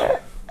on, I'm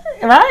like,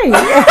 right.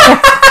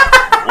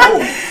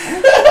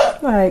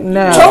 Like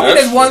no. Choking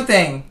is one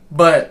thing,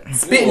 but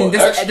spitting,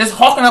 just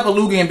hawking up a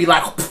loogie and be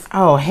like,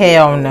 oh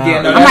hell no.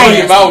 Yeah, no, I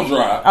your mouth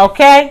dry.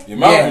 Okay. Your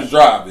mouth is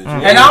dry, bitch.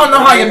 And I don't know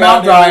how your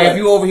mouth dry if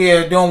you over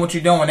here doing what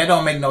you're doing. That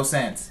don't make no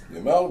sense.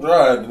 Your mouth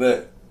dry after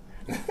that.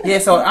 Yeah,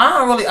 so I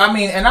don't really. I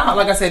mean, and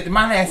like I said,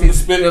 my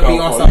nastiest spit will be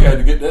on something. You had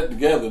to get that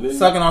together.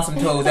 Sucking on some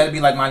toes. That'd be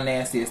like my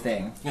nastiest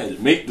thing. Yeah, you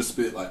make the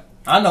spit like.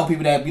 I know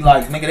people that be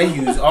like, nigga, they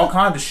use all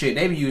kinds of shit.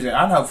 They be using.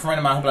 I know a friend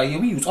of mine who be like, yeah,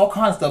 we use all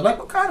kinds of stuff. Like,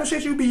 what kind of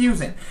shit you be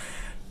using?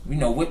 You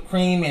know, whipped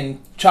cream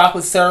and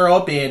chocolate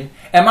syrup and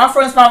my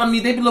friends following me,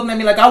 they be looking at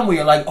me like I'm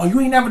weird. Like, oh, you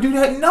ain't never do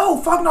that? No,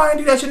 fuck no, I ain't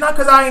do that shit. Not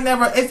because I ain't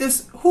never. It's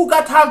just, who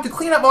got time to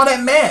clean up all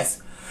that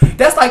mess?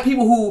 That's like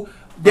people who,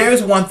 there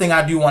is one thing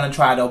I do want to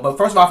try though. But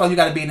first of all, I feel like you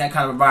got to be in that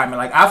kind of environment.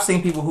 Like, I've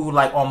seen people who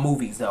like on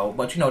movies though,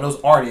 but you know, those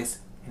artists,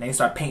 and they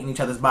start painting each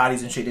other's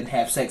bodies and shit and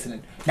have sex in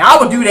it. Now,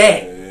 I would do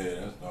that.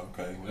 Yeah,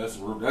 okay. That's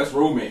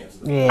romance.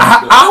 Yeah.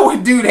 I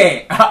would do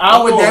that.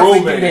 I would definitely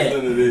do that.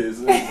 Than it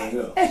is anything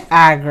else.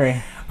 I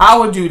agree. I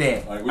would do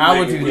that. Like I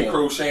would do that. that.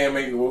 Crochet and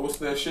making, what's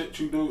that shit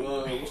you do?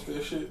 What's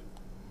that shit?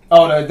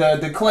 Oh,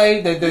 the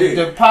clay,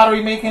 the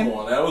pottery making? Come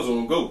on, that was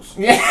on Ghost.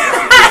 Yeah.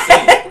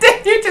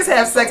 You just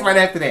have sex right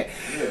after that.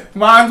 Yeah.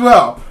 Might as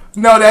well.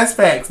 No, that's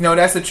facts. No,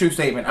 that's a true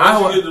statement.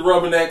 Once you get to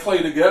rubbing that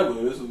clay together,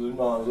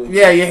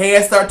 yeah, your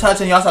hands start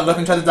touching, y'all start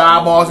looking at each other's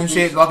eyeballs and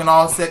shit, looking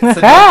all sick.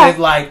 It's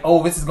like,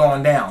 oh, this is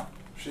going down.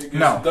 Shit gets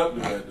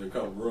seductive at there,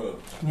 come rub.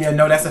 Yeah,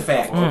 no, that's a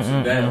fact. Ups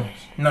and downs.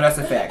 No, that's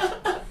a fact.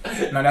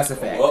 No, that's a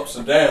fact. Ups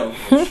and downs.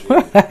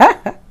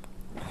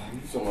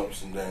 Some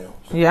ups and downs.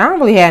 Yeah, I don't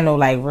really have no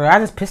like real. I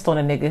just pissed on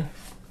a nigga.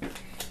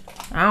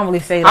 I don't really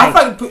say like.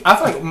 I feel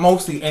like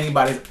mostly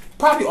anybody,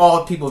 probably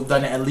all people have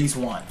done it at least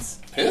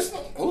once. Pissed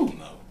on? Oh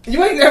no.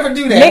 You ain't never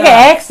do that.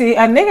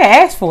 A nigga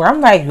asked for it.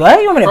 I'm like,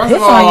 what? You want me to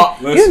piss on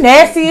you? Listen, you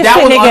nasty as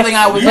shit, nigga. One thing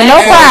I was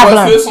no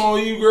problem. Piss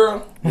on you,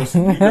 girl.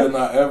 Listen, you better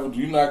not ever.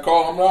 You not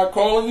call. I'm not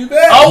calling you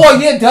back. Oh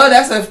well, yeah, duh.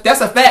 That's a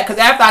fact. Because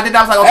after I did that,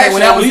 I was like, okay, actually,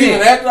 well that was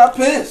it. After I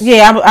pissed.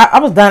 Yeah, I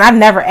was done. I've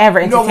never ever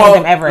entertained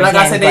them ever like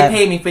again. I said, they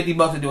paid me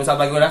 $50 to do it. So I was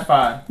like, well, that's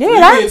fine. Yeah, you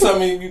can't tell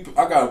me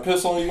I gotta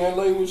piss on you and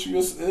lay with you.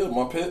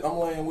 I'm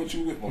laying with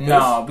you with my piss.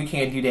 No, we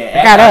can't do that.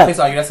 After I piss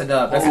on you, that's a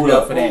dub. That's a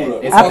dub for that.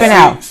 It's up and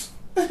out.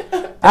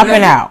 Up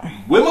and out.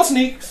 With my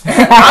sneaks. I'll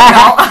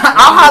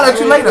holler at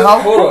you later, ho.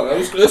 Hold on,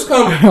 it's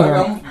coming. Like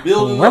I'm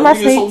building. Where my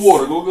get some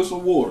water. Go get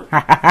some water.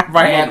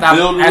 Right as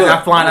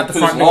I'm flying out the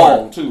front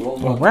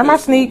door. Where my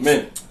sneaks?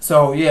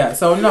 So yeah,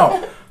 so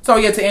no. So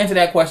yeah, to answer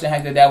that question,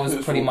 Hector, that was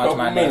pretty much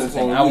my next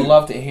thing. I would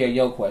love to hear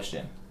your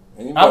question.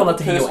 I would love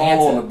to hear your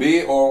answer. On the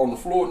bed or on the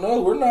floor? No,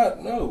 we're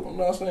not. No, I'm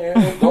not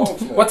saying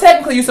dogs. Well,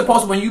 technically, you're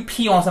supposed to, when you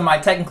pee on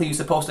somebody, technically you're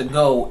supposed to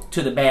go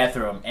to the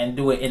bathroom and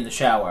do it in the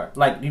shower.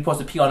 Like, you're supposed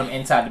to pee on them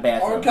inside the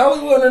bathroom. R.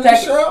 Kelly wasn't in the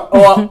shower.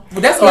 Or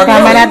that's R.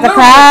 Kelly. At the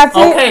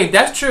closet. Okay,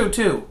 that's true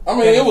too. I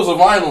mean, it was a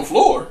vinyl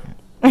floor.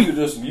 You could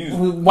just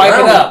wipe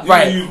it up,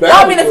 right?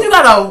 Well, I mean, if you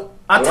got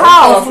a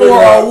tile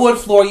floor or a wood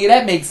floor, yeah,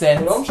 that makes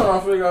sense. But I'm trying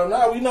to figure out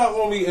now. We're not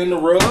going to be in the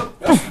rub.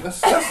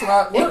 That's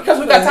not because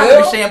we got time to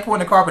be shampooing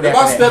the carpet. If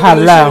after I step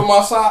in this shit with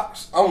my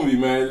socks, I'm gonna be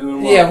mad at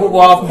them. Yeah,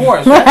 well, of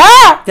course.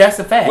 That's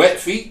a fact. Wet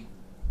feet.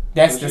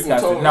 That's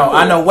disgusting. No,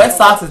 I know wet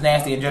socks is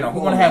nasty in general. Who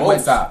wanna have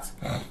wet socks?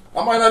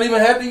 I might not even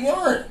have the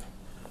urine.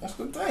 That's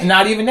the thing.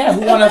 Not even that.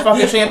 Who wanna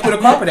fucking shampoo the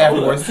carpet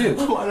afterwards too?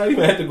 I might not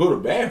even have to go to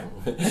the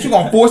bathroom. You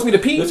gonna force me to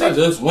pee? I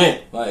just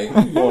went. Like,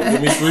 you gonna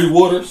give me 3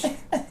 waters?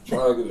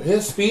 Try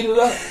to speed it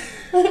up.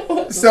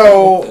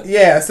 So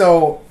yeah,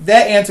 so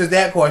that answers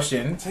that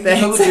question.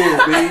 Thanks.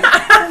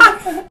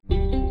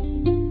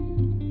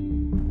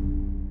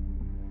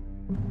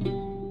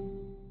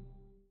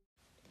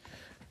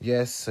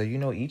 Yes, so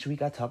each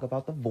week I talk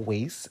about The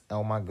Voice.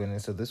 Oh my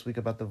goodness. So this week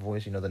about The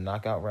Voice, the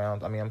knockout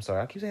rounds. I'm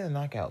sorry, I keep saying the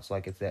knockouts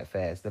like it's that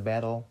fast. The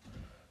battle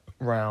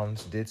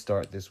rounds did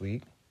start this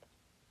week.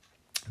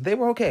 They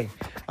were okay.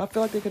 I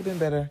feel like they could have been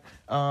better.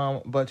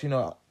 But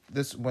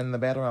this when the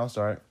battle rounds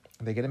start,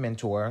 they get a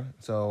mentor.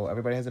 So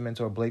everybody has a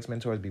mentor. Blake's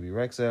mentor is BB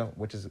Rexa,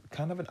 which is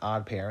kind of an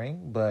odd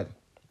pairing, but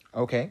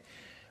okay.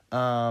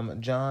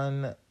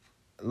 John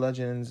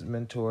Legend's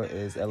mentor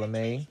is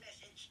LMA.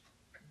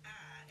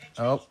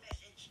 Oh.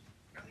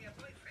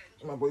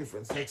 My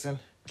boyfriend's texting.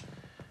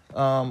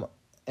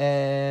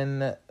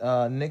 And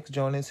Nick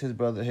Jonas, his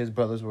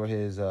brothers were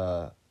his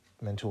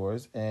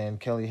mentors, and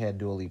Kelly had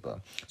Dua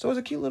Lipa. So it was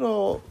a cute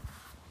little,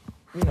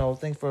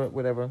 thing for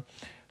whatever.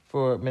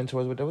 For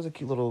mentors, but that was a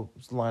cute little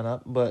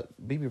lineup. But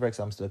BB Rex,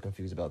 I'm still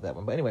confused about that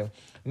one. But anyway,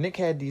 Nick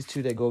had these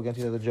two that go against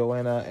each other,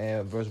 Joanna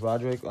and versus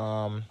Roderick.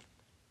 When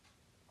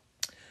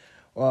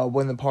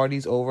the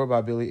Party's Over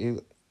by Billie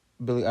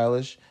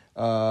Eilish.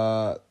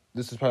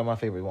 This is probably my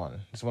favorite one.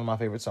 It's one of my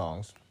favorite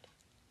songs.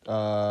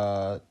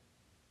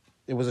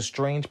 it was a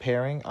strange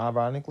pairing,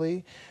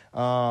 ironically.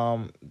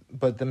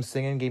 But them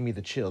singing gave me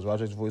the chills.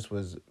 Roderick's voice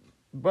was,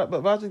 but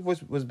Roderick's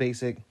voice was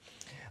basic.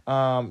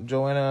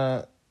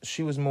 Joanna,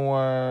 she was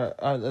more.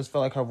 I just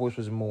felt like her voice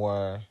was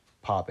more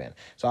popping.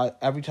 So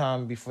every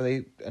time before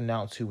they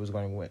announced who was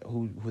going to win,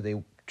 who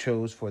they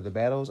chose for the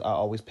battles, I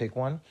always pick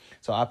one.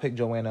 So I picked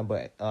Joanna,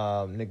 but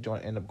Nick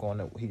Jonas ended up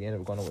going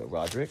with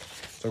Roderick.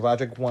 So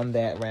Roderick won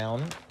that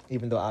round,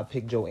 even though I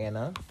picked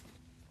Joanna.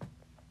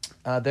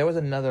 There was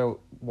another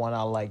one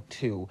I liked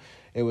too.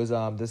 It was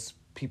this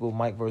people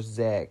Mike versus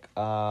Zach.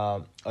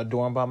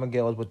 Adorned by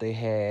Miguel is what they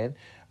had.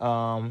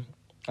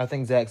 I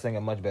think Zach sang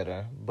it much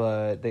better,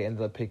 but they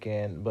ended up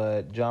picking.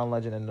 But John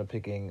Legend ended up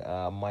picking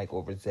Mike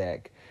over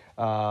Zach.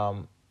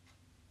 Overall,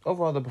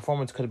 the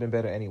performance could have been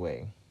better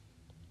anyway.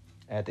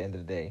 At the end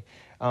of the day,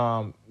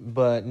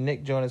 but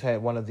Nick Jonas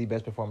had one of the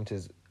best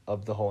performances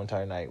of the whole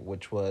entire night,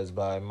 which was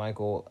by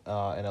Michael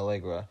and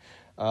Allegra,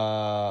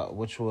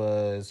 which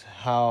was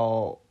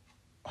How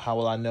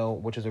Will I Know,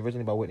 which was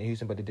originally by Whitney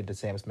Houston, but they did the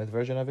Sam Smith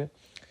version of it.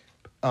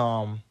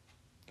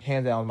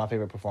 Hands down, my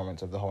favorite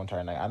performance of the whole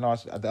entire night. I know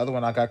the other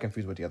one I got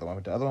confused with the other one,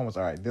 but the other one was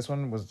all right. This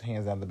one was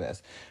hands down the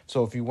best.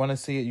 So if you want to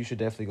see it, you should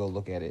definitely go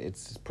look at it.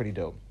 It's pretty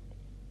dope.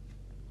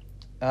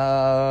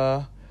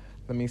 Let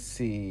me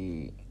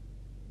see.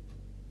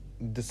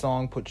 The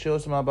song put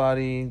chills to my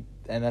body,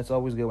 and that's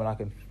always good when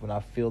I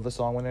feel the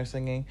song when they're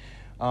singing.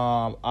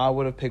 I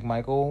would have picked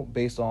Michael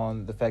based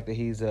on the fact that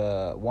he's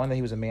that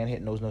he was a man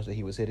hitting those notes that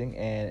he was hitting,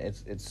 and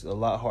it's a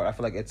lot hard. I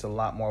feel like it's a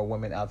lot more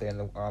women out there in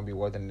the R&B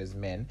world than it is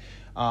men.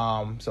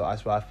 So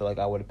that's why I feel like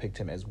I would have picked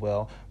him as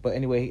well. But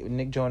anyway,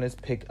 Nick Jonas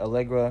picked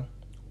Allegra,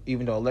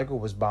 even though Allegra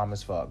was bomb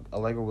as fuck.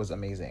 Allegra was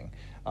amazing,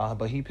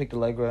 but he picked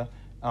Allegra.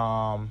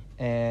 And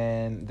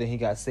then he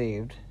got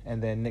saved,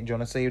 and then Nick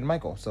Jonas saved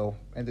Michael. So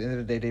at the end of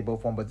the day, they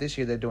both won. But this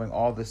year they're doing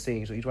all the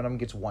saves, so each one of them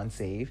gets one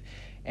save,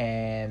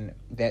 and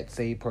that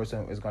saved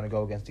person is going to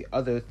go against the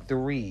other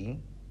three,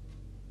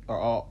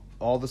 or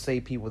all the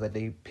saved people that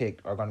they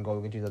picked are going to go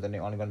against each other. And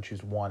they're only going to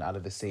choose one out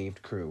of the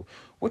saved crew,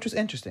 which was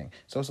interesting.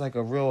 So it's like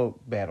a real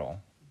battle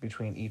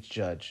between each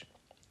judge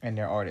and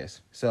their artist.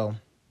 So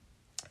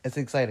it's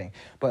exciting.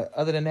 But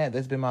other than that,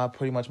 that's been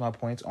pretty much my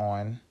points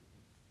on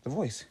The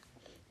Voice.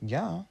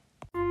 Yeah.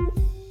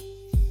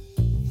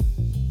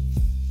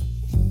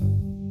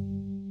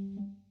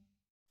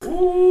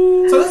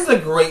 So this is a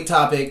great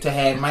topic to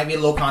have. Might be a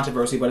little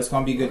controversy, but it's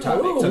going to be a good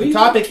topic. So the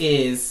topic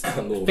is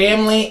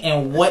family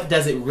and what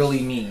does it really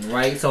mean,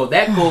 right? So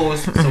that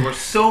goes. So there's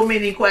so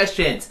many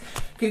questions.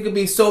 It could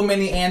be so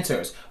many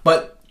answers,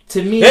 but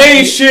to me,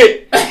 hey,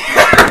 shit.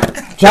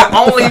 The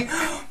only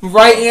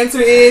right answer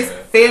is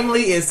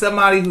family is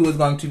somebody who is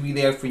going to be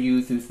there for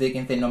you through thick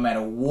and thin, no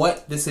matter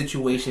what the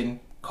situation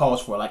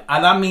calls for. Like,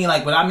 and I mean,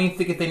 like, what I mean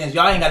thick and thin is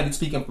y'all ain't got to be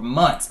speaking for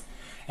months,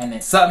 and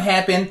then something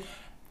happened.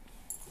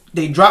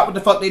 They drop what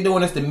the fuck they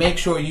doing is to make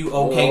sure you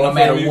okay, no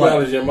matter what. You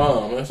got is your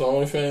mom. That's the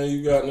only family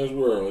you got in this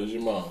world is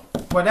your mom.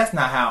 Well, that's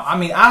not how. I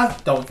mean, I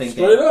don't think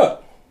straight that.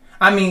 up.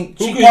 I mean,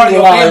 who she can part of you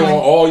your rely family on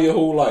all your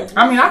whole life?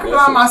 I mean, I can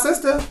rely on my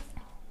sister.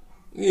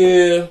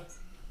 Yeah.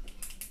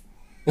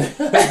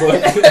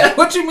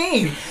 What you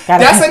mean?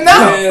 That's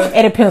enough. Yeah.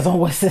 It depends on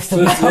what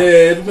system. Yeah,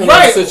 it depends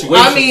right. on the situation.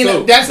 I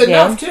mean, that's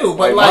enough too.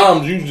 But like,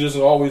 moms, you just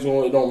always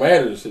want. It don't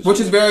matter the situation. Which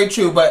is very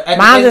true. But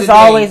moms is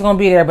always gonna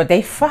be there, but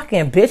they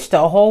fucking bitch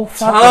the whole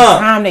fucking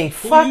time they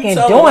fucking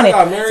doing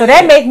it. So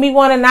that make me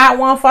want to not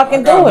want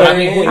fucking do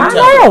it. I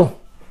know.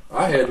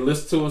 I had to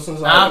listen to it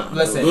since I was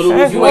listen. little.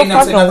 You ain't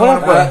never said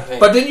nothing about it.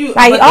 But then you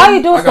like all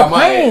you do is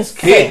complain.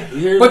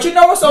 But you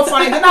know what's so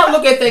funny? Then I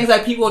look at things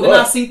like people. Then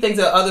I see things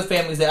at other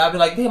families that I'll be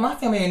like, damn, my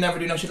family ain't never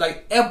do no shit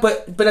like.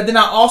 But then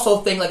I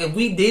also think like if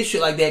we did shit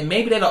like that,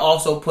 maybe that'll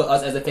also put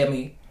us as a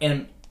family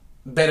in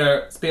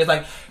better spirits.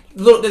 Like,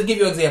 look, let's give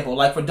you an example.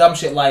 Like for dumb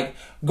shit, like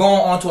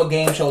going onto a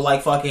game show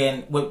like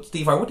fucking with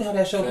Steve Harvey. What the hell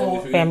that show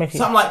called? Family Feud.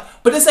 Something like.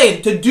 But just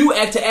saying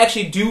to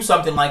actually do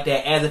something like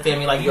that as a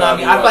family, like you know what I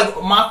mean. I feel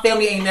like my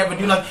family ain't never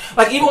do nothing.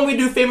 Like even when we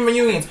do family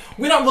reunions,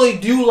 we don't really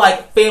do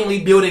like family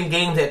building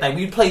games that night.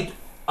 We play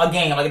a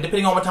game, like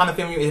depending on what time the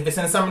family. If it's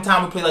in the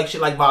summertime, we play like shit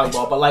like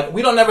volleyball. But like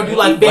we don't never do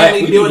like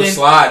family building.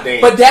 Slide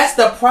dance. But that's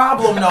the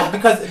problem though,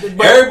 because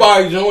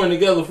everybody join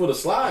together for the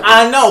slide dance.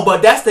 I know,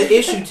 but that's the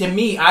issue to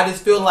me. I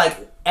just feel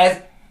like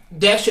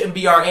that shouldn't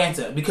be our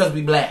answer because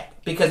we black.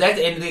 Because at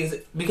the end of things,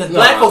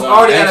 black folks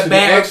already got a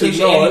bad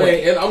reputation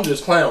anyway. And I'm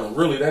just clowning.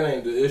 Really, that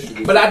ain't the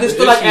issue. But I just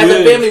feel like as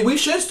a family, we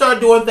should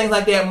start doing things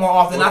like that more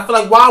often. Well, I feel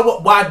like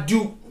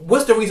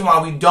what's the reason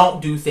why we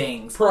don't do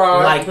things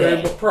like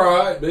that?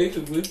 Pride,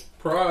 basically.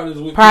 Pride is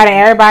what pride.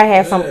 Everybody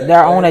has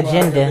their own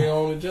agenda. Their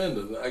own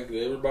agenda. Like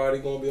everybody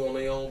gonna be on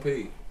their own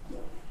page.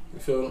 You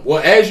feel me?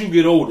 Well, as you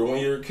get older, when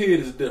you're a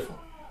kid, it's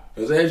different.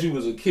 Because as you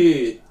was a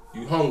kid,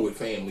 you hung with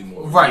family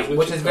more. Right,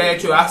 which is very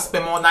true. I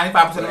spent more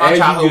 95% of my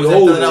childhood was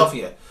in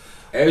Philadelphia.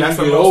 That's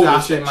where most I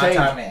spent my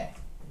time at.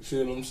 You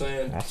see what I'm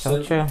saying? That's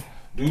so true.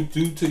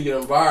 Due to your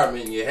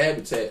environment and your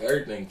habitat,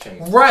 everything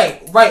changes.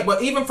 Right.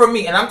 But even for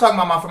me, and I'm talking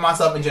about for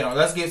myself in general.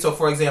 So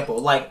for example,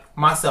 like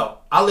myself,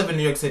 I live in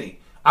New York City.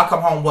 I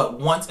come home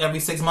once every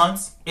 6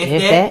 months,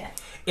 if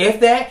that. if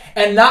that,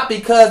 and not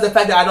because the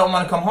fact that I don't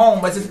want to come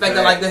home, but just the fact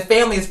that like the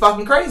family is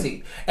fucking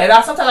crazy, and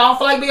sometimes I don't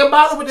feel like being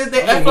bothered with this.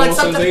 I feel like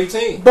sometimes,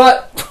 18.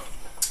 but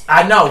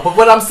I know. But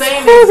what I'm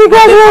saying is,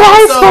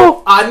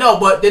 I know.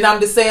 But then I'm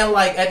just saying,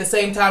 like at the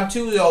same time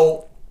too,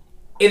 though.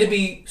 It'd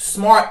be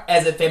smart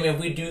as a family if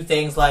we do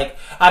things like,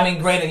 I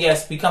mean, granted,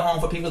 yes, we come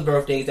home for people's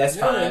birthdays, that's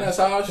fine. That's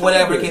how it should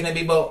whatever be. it can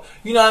be, but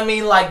you know what I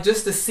mean? Like,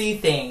 just to see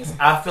things,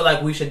 I feel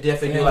like we should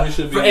definitely do. Like,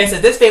 for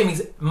instance, this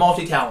family's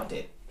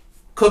multi-talented.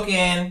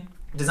 Cooking,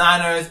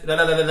 designers,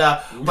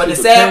 da-da-da-da-da. But the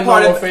sad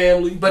part about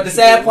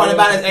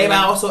it is everybody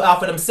also out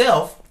for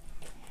themselves.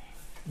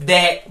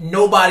 That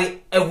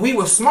nobody, if we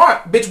were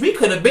smart, bitch, we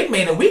could have been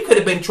made it. We could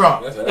have been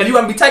Trump. If you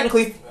want to be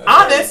technically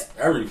honest.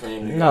 Every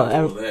family.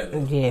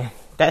 Yeah.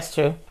 That's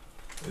true.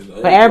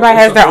 But everybody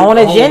has their own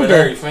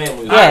agenda.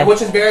 Yeah.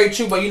 Which is very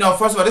true. But, you know,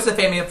 first of all, this is a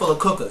family full of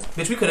cookers.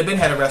 Bitch, we could have been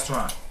had a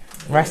restaurant.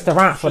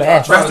 Restaurant for the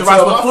S. Restaurant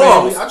for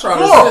plurals. I try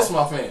to assist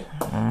my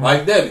family.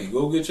 Like, Debbie,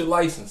 go get your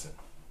licensing.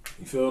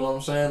 You feel what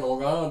I'm saying?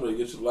 On Andre,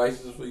 get your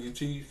license for your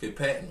cheesecake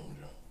patent on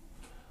them.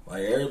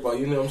 Like, everybody,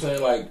 you know what I'm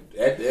saying? Like,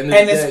 at the end of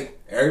the day,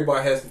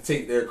 everybody has to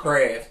take their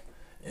craft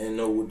and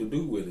know what to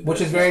do with it. Which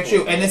is very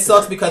true. And it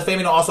sucks because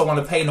family don't also want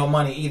to pay no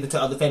money either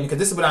to other family. Because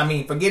this is what I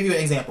mean. For give you an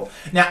example.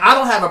 Now, I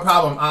don't have a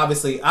problem,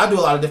 obviously. I do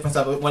a lot of different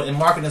stuff. In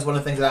marketing is one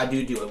of the things that I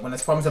do. When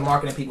it comes to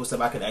marketing people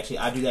stuff,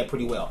 I do that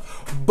pretty well.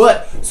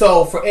 But,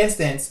 so, for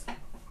instance,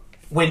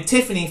 when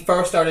Tiffany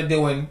first started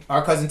doing,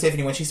 our cousin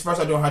Tiffany, when she first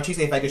started doing her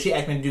Cheesecake Factory, she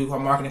asked me to do her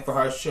marketing for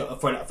her show,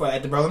 for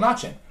at the Berlin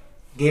Auction.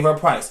 Gave her a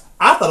price.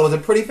 I thought it was a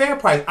pretty fair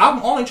price.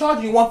 I'm only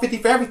charging you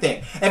 $150 for everything.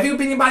 If it would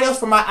be anybody else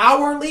for my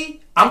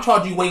hourly, I'm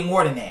charging you way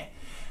more than that.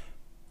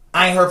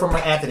 I ain't heard from her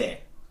after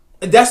that.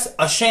 That's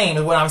a shame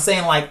is what I'm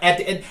saying. Like at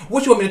the end,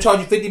 what you want me to charge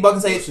you $50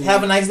 and say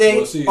have a nice day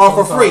or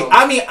for free?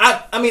 I mean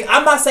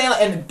I'm not saying,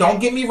 and don't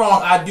get me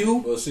wrong, I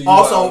do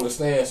also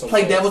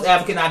play devil's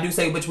advocate. And I do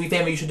say, which we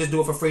family you should just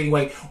do it for free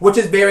anyway, which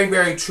is very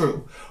very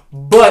true.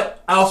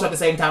 But I also at the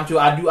same time too,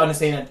 I do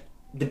understand that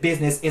the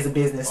business is a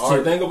business too. All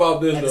right, think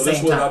about this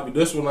though.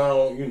 This one I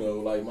don't, you know,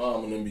 like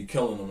mom and them be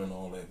killing them and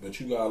all that. But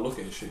you gotta look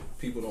at shit.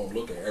 People don't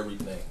look at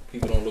everything.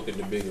 People don't look at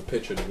the bigger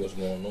picture of what's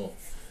going on.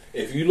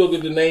 If you look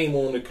at the name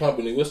on the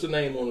company, what's the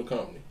name on the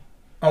company?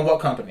 On what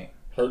company?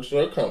 Her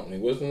company.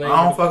 What's the name?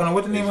 I don't fucking know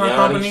what the name of her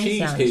company.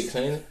 Cheesecakes,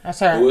 ain't it? That's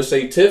her. Do it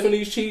say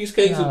Tiffany's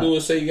Cheesecakes or do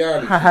it say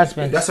Yanni's? Her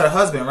husband. That's her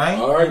husband, right?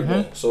 All right,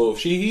 then. So if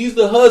he's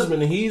the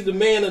husband and he's the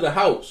man of the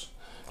house,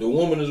 the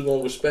woman is going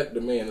to respect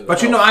the man of the house.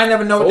 But you know, I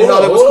never know what the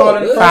hell it was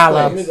called in the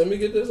follow. Let me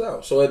get this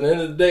out. So at the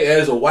end of the day,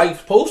 as a wife's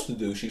supposed to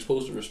do, she's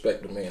supposed to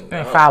respect the man of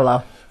the house.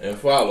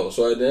 Follow.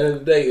 So at the end of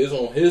the day, it's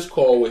on his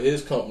call with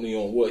his company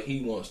on what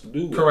he wants to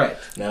do with Correct.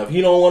 it. Now, if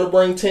he don't want to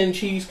bring 10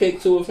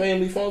 cheesecakes to a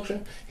family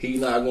function, he's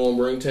not going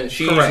to bring 10.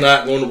 She's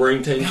not going to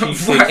bring 10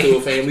 cheesecakes to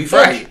a family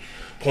function.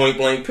 Point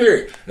blank,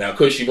 period. Now,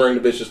 could she bring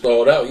the bitches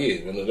thawed out?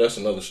 Yeah, well, that's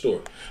another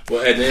story.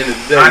 But at the end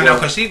of the day, I know,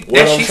 because she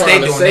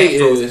stayed doing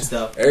that and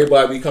stuff.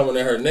 Everybody be coming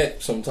at her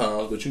neck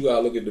sometimes, but you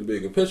gotta look at the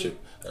bigger picture.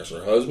 That's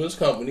her husband's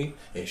company,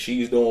 and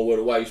she's doing what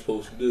a wife's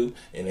supposed to do,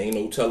 and ain't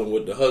no telling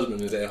what the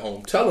husband is at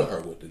home telling her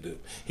what to do.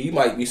 He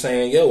might be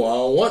saying, yo, I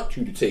don't want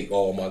you to take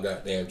all my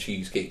goddamn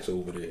cheesecakes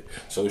over there.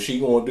 So she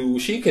gonna do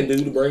what she can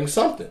do to bring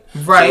something.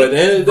 Right. So at the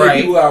end of the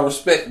day, people gotta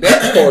respect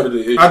that part of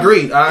the issue.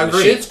 Agreed. I agree.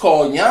 The shit's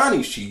called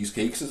Yanni's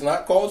Cheesecakes. It's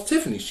not called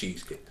Tiffany's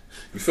Cheesecake.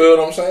 You feel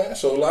what I'm saying?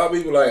 So a lot of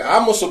people like,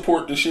 I'm gonna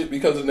support this shit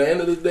because at the end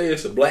of the day,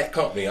 it's a black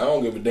company. I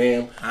don't give a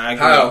damn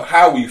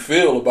how we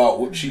feel about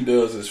what she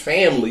does as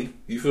family.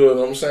 You feel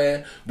what I'm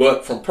saying?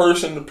 But from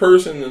person to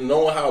person and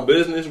knowing how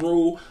business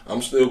rule,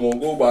 I'm still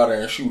gonna go by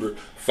there and shoot her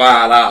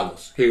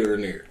 $5 here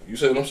and there. You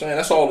see what I'm saying?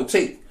 That's all it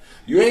takes.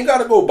 You ain't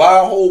gotta go buy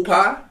a whole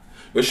pie,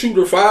 but shoot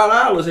her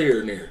 $5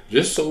 here and there,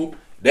 just so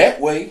that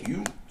way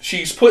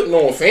she's putting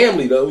on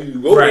family though.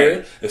 You go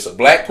there, it's a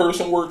black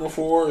person working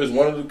for her, it's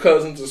one of the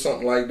cousins or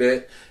something like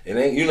that. It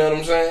ain't, you know what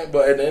I'm saying?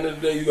 But at the end of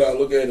the day, you gotta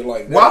look at it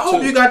like that. Well, I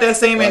hope you got that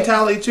same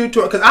mentality too,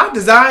 because I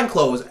design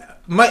clothes.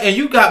 And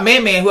you got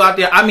Man who out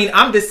there. I mean,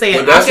 I'm just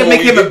saying, I can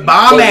make him a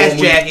bomb ass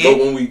jacket. But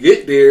when we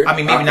get there, I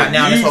mean, maybe not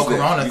now this whole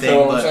Corona thing. You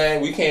know what I'm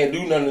saying? We can't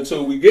do nothing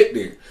until we get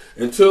there.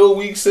 Until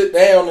we sit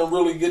down and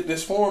really get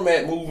this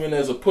format moving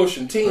as a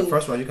pushing team,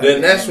 first of all,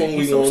 then that's when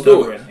we gonna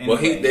do it.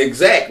 Anyway. But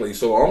exactly.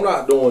 So I'm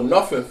not doing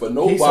nothing for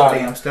nobody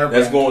that's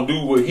gonna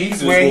do what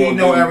he's where he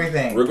know do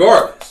everything,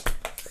 regardless.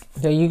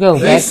 There you go.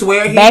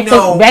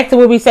 Back to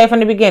what we said from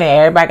the beginning.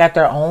 Everybody got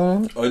their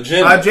own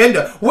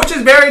agenda, which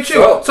is very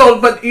true. So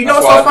but you know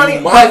what's so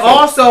funny? But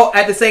also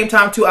at the same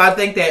time too, I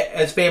think that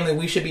as family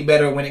we should be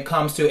better when it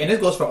comes to, and this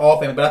goes for all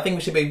family, but I think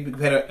we should be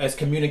better as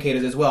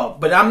communicators as well.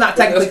 But I'm not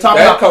technically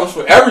talking about that comes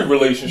for every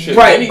relationship,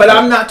 right? Anything. But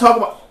I'm not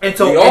talking about. And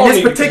so in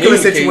this particular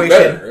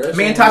situation,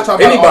 me and Tosh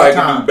talk about it all the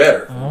time. Can do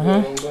better.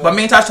 Mm-hmm. But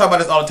me and Tosh talk about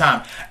this all the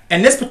time.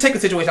 In this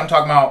particular situation, I'm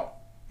talking about.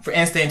 For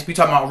instance, we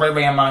talking about Ray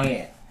Ray and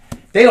Mangin.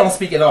 They don't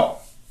speak at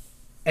all.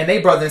 And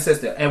they brother and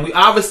sister. And we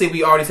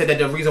already said that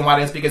the reason why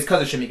they didn't speak is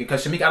because of Shamika.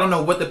 Because Shamika, I don't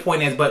know what the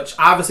point is, but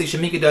obviously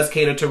Shamika does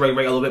cater to Ray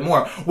Ray a little bit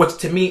more. Which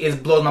to me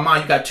blows my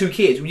mind. You got 2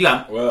 kids. You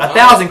got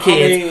 1,000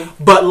 kids.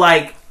 But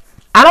like,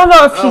 I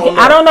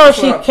don't know if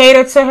she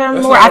catered to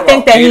him more. I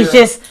think that he's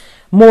just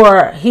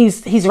more.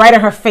 He's right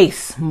in her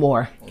face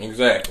more.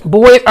 Exactly.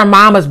 Boys are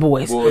mama's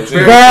boys.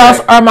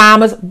 Girls are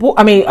mama's. Girls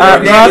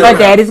are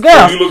daddy's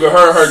girls. When you look at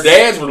her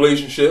dad's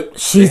relationship.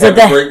 She's a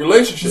great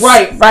relationship.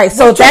 Right.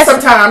 So that's some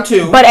time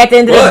too. But at the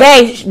end of the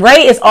day,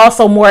 Ray is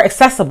also more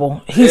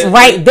accessible. He's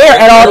right there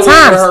at all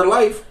times. In her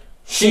life,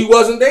 she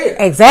wasn't there.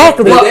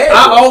 Exactly. Well,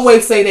 I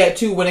always say that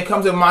too. When it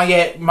comes to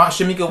Mayette,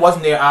 Shamika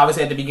wasn't there.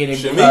 Obviously at the beginning.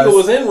 Shamika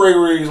was in Ray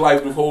Ray's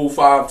life the whole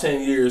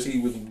 5-10 years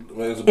he was.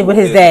 With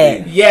his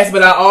dad. Yes,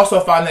 but I also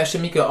find that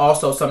Shamika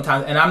also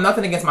sometimes, and I'm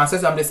nothing against my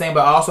sister, I'm just saying,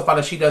 but I also find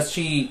that she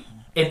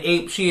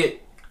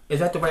is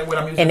that the right word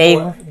I'm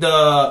using for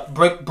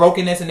the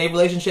brokenness in their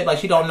relationship? Like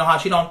she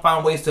don't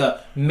find ways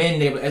to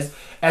mend their,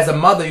 as a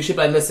mother, you should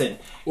be like, listen,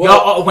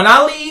 y'all, when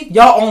I leave,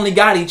 y'all only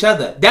got each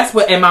other. That's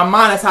what, in my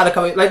mind, that's how to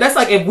come, like, that's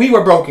like if we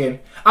were broken,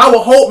 I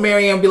would hope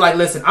Marianne would be like,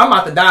 listen, I'm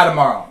about to die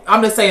tomorrow.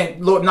 I'm just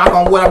saying, Lord, knock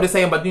on wood, I'm just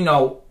saying, but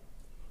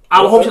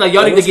I would hope like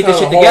y'all need to get this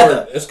shit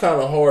together. It's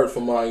kind of hard for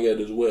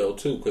Mayette as well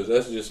too, because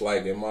that's just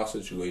like in my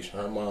situation.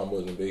 Her mom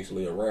wasn't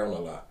basically around a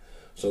lot,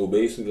 so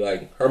basically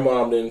like her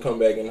mom didn't come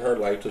back in her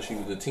life till she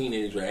was a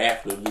teenager.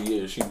 After the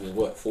year, she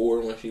was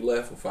 4 when she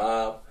left, or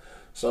 5,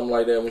 something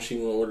like that. When she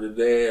went with her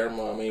dad, her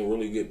mom ain't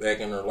really get back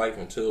in her life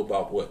until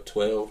about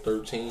 12,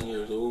 13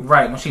 years old.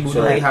 Right, when she moved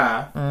to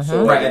Lehigh. Mm-hmm.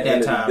 So right at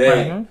that time.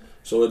 Day,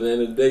 so at the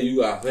end of the day,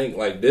 you gotta think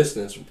like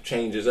distance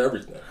changes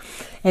everything.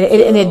 And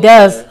it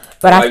does.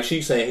 But like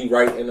she's saying, he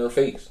right in her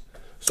face.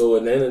 So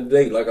at the end of the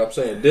day, like I'm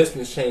saying,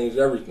 distance changed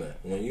everything.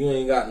 When you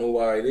ain't got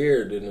nobody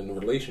there, then the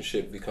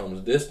relationship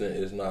becomes distant.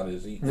 It's not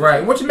as easy.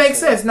 Right, which makes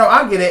sense. No,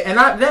 I get it. And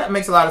that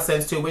makes a lot of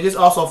sense too. But it's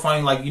also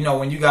funny, like,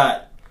 when you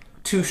got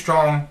two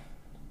strong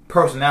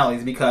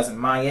personalities, because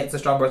Mayette's a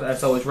strong person and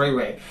so is Ray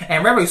Ray.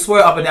 And Ray Ray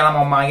swear up and down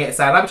I'm on Mayette's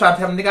side. I be trying to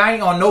tell him, nigga, I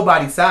ain't on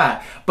nobody's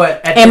side.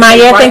 But and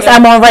Mayette thinks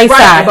I'm on Ray's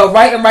side. But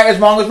right and right is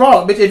wrong is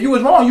wrong. Bitch, if you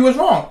was wrong, you was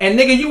wrong. And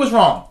nigga, you was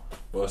wrong.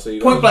 Well, see,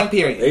 point blank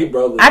period.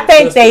 I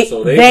think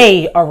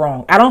they are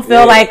wrong. I don't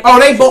feel like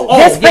they both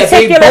this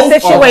particular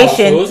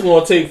situation. So it's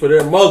going to take for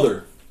their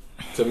mother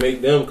to make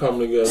them come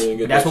together and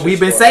get. That's what we've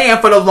been saying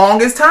for the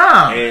longest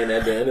time. And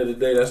at the end of the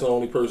day, that's the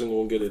only person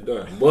going to get it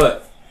done.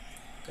 But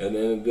at the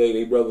end of the day,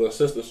 they brother and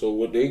sister. So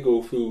what they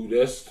go through,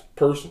 that's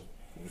personal.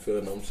 You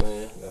feel what I'm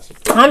saying?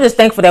 I'm just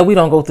thankful that we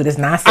don't go through this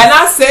nonsense. And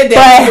I said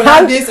that when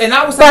I did, and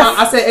I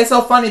said it's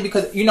so funny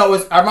because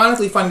it's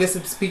ironically funny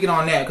just speaking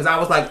on that, because I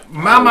was like,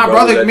 my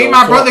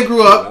brother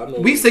grew up.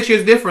 We 6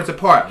 years difference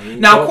apart.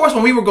 Now, of course,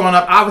 when we were growing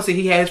up, obviously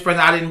he had his friends.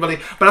 I didn't really,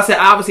 but I said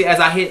obviously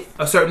as I hit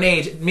a certain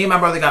age, me and my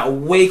brother got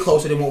way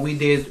closer than what we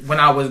did when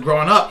I was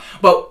growing up.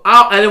 But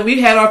and then we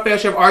had our fair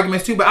share of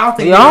arguments too. But I don't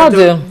think we all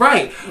do.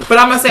 Right. But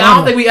I'm gonna say I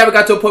don't think we ever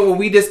got to a point where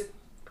we just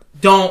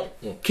don't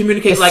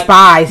communicate.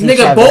 Despise like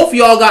nigga, both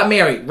y'all got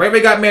married.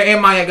 Ray got married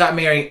and Maya got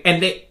married,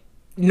 and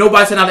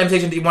nobody sent out an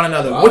invitation to one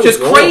another, which is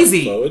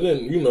crazy. So it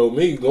didn't,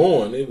 me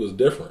going, it was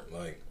different.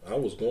 Like I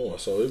was going,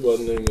 so it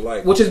wasn't even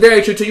like. Which is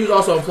very true too. You was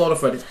also in Florida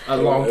for a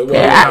long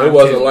time. It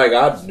wasn't like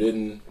I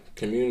didn't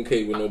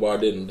communicate with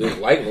nobody.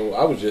 Didn't like no.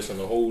 I was just in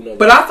a whole nother.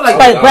 But I feel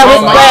like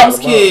mom's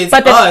kids,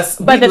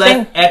 we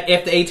left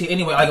after 18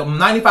 anyway. Like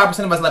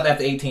 95% of us left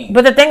after 18.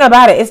 But the thing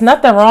about it, it's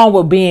nothing wrong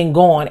with being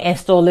gone and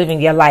still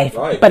living your life.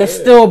 Right, but it's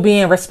still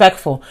being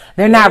respectful.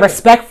 They're not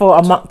respectful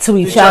to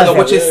each other.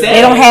 Which is sad.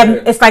 They don't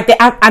have. It's like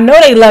I know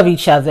they love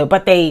each other,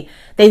 but they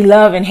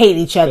love and hate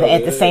each other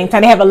at the same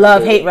time. They have a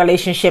love-hate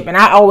relationship. And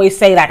I always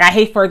say, like, I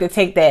hate for it to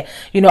take that,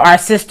 our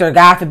sister,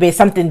 God forbid,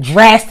 something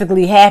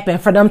drastically happen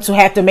for them to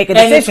have to make a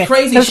decision. And it's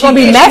crazy. It's going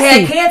to be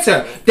messy. She had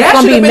cancer.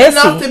 That should have been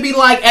enough to be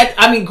like,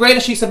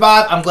 granted she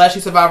survived. I'm glad she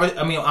survived.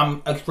 I mean,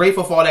 I'm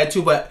grateful for all that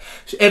too. But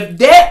if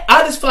that,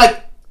 I just feel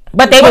like.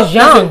 But they was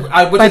young.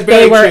 But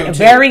they were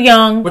very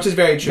young. Which is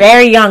very true.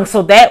 Very young.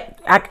 So that,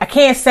 I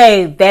can't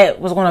say that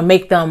was going to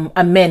make them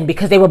amend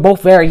because they were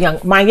both very young.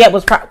 Mayette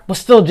was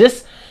still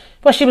just.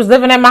 Well, she was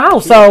living at my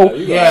house, so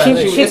she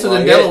was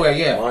in Delaware.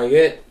 Yeah,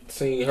 Mayette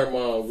seen her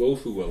mom go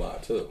through a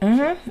lot too.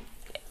 Mm-hmm.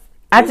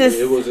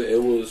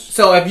 It was.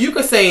 So if you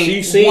could say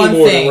she seen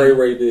more than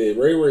Ray did.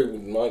 Ray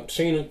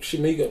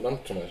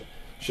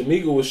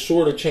Shamika was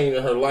short of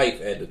changing her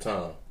life at the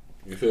time.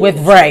 You feel with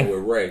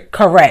Ray,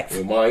 correct.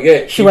 With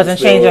Mayette, she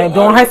wasn't changing,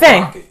 doing her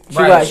thing. She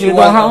was doing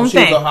her own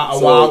thing. She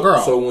was a wild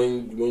girl. So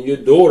when your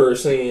daughter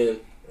is saying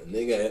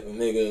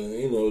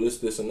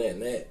nigga, this and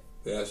that.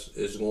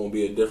 It's going to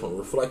be a different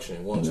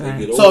reflection once they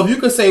get older. So if you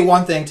could say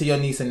one thing to your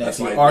niece and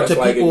nephew, or to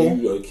people,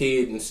 if you a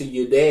kid and see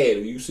your dad,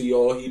 or you see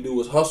all he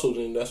do is hustle,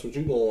 then that's what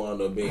you going to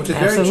wind up being. Which is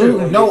very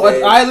true. No,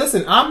 I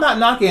listen. I'm not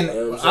knocking.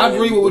 I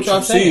agree with what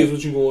y'all saying. See is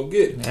what you going to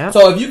get. Yeah.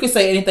 So if you could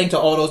say anything to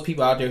all those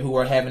people out there who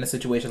are having a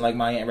situation like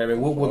my Aunt Ray,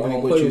 what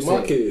would you say?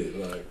 My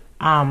kid,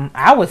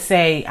 I would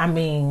say,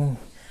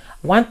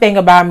 one thing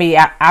about me,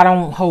 I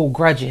don't hold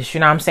grudges. You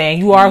know what I'm saying?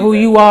 You are who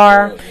you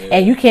are,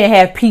 and you can't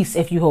have peace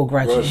if you hold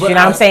grudges. You know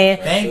what I'm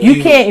saying?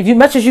 You can't, if you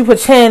much as you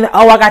pretend,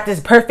 oh, I got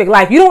this perfect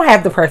life. You don't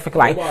have the perfect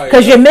life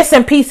because you're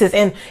missing pieces.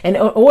 And in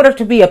order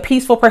to be a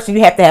peaceful person,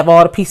 you have to have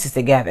all the pieces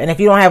together. And if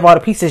you don't have all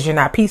the pieces, you're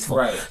not peaceful.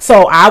 Right.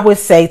 So I would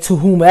say to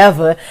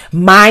whomever,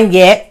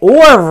 Monyet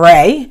or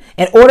Ray,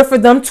 in order for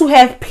them to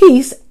have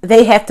peace,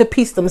 they have to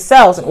peace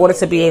themselves in order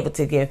to be able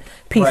to give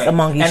peace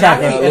among each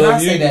other. And I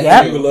say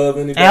that you love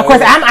anybody. And of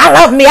course, I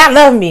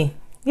love me.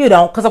 You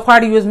don't, because a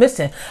part of you is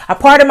missing. A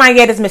part of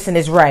Monyet is missing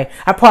is Ray.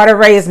 A part of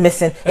Ray is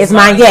missing is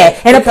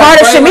Monyet. And a part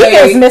of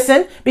Shamika is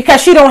missing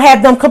because she don't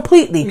have them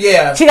completely.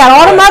 Yeah. She got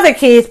all them other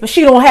kids, but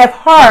she don't have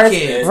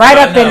hers right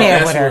up in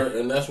there with her.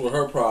 And that's what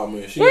her problem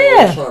is. She's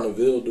always trying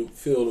to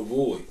fill the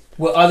void.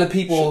 With other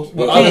people,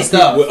 with other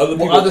stuff. With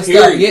other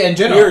stuff, yeah, in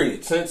general.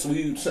 Period. Since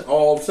he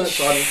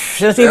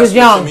was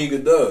young.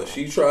 Shamika does.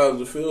 She tries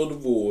to fill the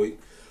void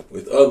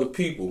with other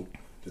people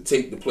to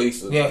take the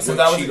place of it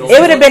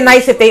would have been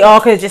nice if they all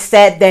could have just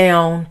sat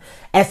down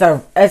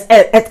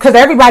because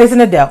everybody's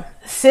an adult.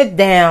 Sit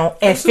down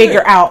and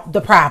figure out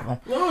the problem.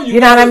 No, you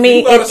know what I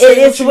mean? It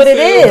is what it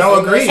is. No,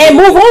 agree. And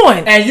move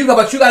on. And you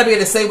got to be able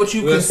to say what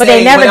you can say. But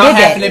they never without did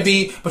having to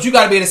be. But you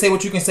got to be able to say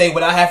what you can say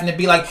without having to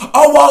be like,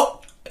 oh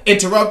well,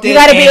 interrupted. You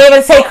got to be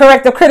able to take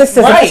corrective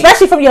criticism,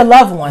 especially from your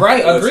loved one.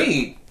 Right?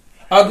 Agreed.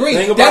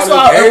 That's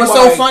why it was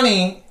so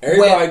funny.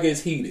 Everybody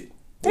gets heated.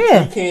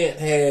 Yeah. You can't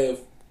have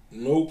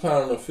no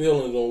kind of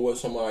feelings on what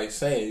somebody's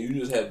saying. You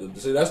just have to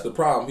see. That's the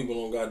problem. People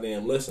don't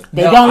goddamn listen.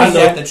 They don't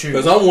accept the truth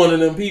because I'm one of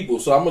them people.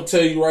 So I'm gonna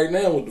tell you right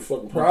now what the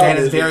fucking problem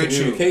is. Very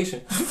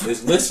communication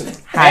is listening.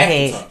 I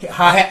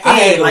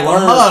had to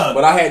learn,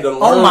 but I had to learn.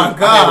 Oh my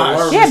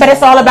god! Yeah, but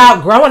it's all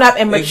about growing up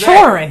and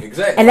maturing.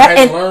 Exactly. And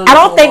I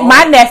don't think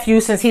my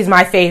nephew, since he's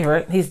my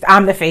favorite,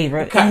 I'm the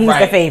favorite, and he's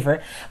the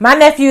favorite. My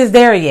nephew is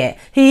there yet.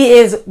 He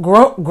is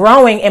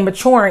growing and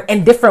maturing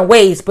in different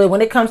ways. But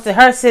when it comes to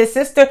his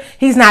sister,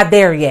 he's not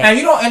there yet. And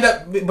you don't end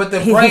up, but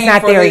he's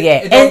not there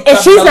yet, and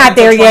she's not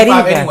there yet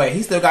either. Anyway,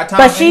 he still got time.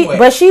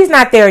 But she's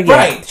not there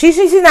yet. Right. She's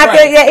not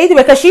there yet either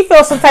because she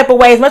feels some type of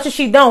way. As much as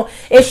she don't,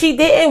 if she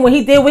didn't, when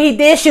he did what he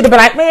did, she'd have been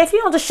like, man, if you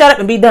don't just shut up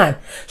and be done.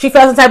 She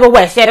felt some type of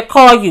way. She had to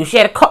call you. She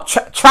had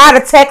to try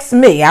to text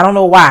me. I don't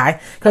know why,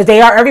 because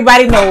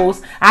everybody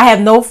knows I have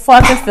no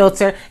fucking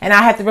filter, and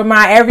I have to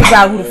remind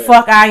everybody who the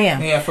fuck I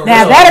am. Yeah, for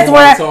now real. That's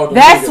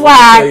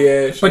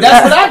why. But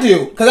that's what I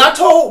do because I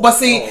told. But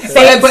see,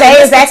 say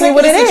exactly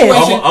what it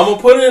is. I'm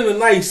gonna put it in a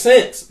nice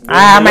sense.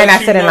 I might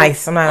not say it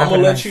nice. I'm gonna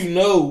let you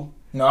know.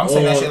 No, I'm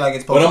saying that shit like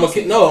it's supposed to. But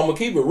I'm gonna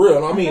keep it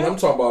real. I mean, I'm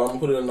talking about. I'm gonna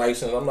put it in a nice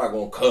sense. I'm not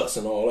gonna cuss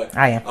and all that.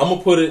 I am. I'm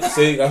gonna put it.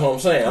 See, that's what I'm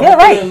saying. I'm gonna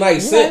put it in a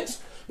nice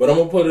sense, but I'm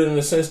gonna put it in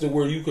a sense that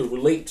where you could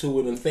relate to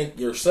it and think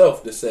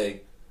yourself to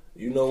say,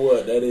 you know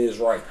what, that is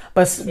right.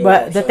 But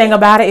the thing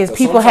about it is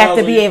people have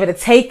to be able to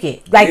take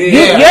it. Like you're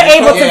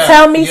able to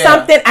tell me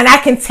something, and I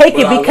can take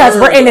it because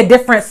we're in a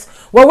difference.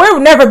 Well,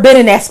 we've never been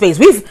in that space.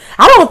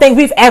 I don't think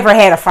we've ever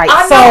had a fight.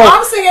 I know.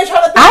 I'm sitting here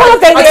trying to think. I don't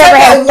think we ever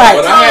had a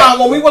fight.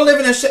 When we were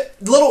living in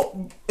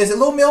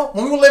Little Mill?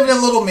 When we were living in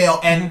Little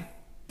Mill, and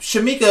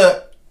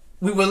Shamika,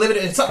 we were living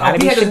in something.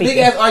 We had this big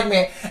ass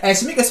argument, and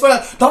Shamika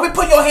swear, "Don't be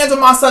putting your hands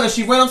on my son." And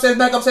she ran upstairs,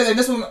 back upstairs, and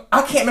this one,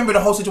 I can't remember the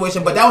whole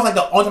situation, but that was like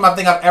the only time I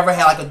think I've ever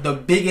had like the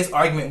biggest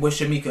argument with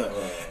Shamika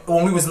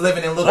when we was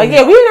living in Little Mill.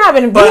 Yeah, we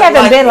haven't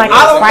been like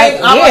I don't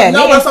think.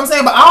 No, that's what I'm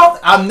saying. But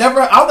I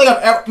don't think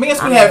I've ever. Me and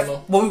Sweet have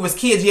when we was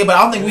kids, but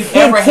I don't think we've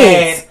ever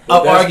had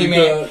an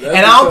argument,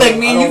 and I don't think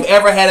me and you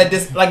ever had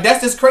a like.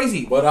 That's just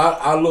crazy. But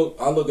I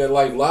look at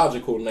life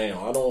logical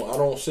now. I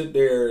don't sit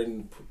there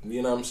and.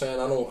 You know what I'm saying?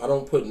 I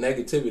don't put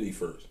negativity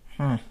first.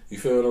 You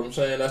feel what I'm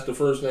saying? That's the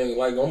first thing.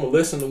 Like, I'm gonna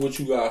listen to what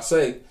you guys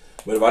say,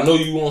 but if I know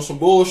you want some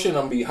bullshit,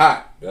 I'm gonna be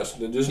hot. That's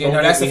don't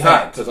get me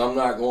hot because I'm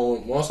not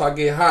going. Once I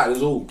get hot,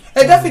 it's over.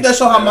 It definitely does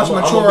show how much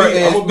mature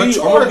is.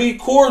 I'm gonna be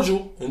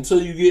cordial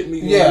until you get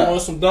me. Yeah, you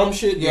want some dumb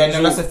shit? Yeah,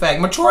 no, that's a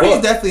fact. Maturity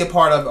is definitely a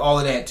part of all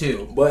of that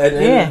too. But at the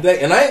end of the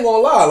day, and I ain't gonna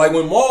lie, like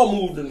when Maul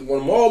moved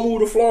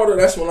to Florida,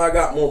 that's when I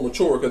got more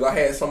mature because I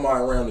had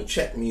somebody around to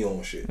check me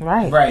on shit.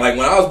 Right. Like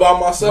when I was by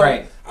myself.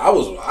 Right. I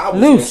was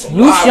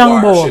loose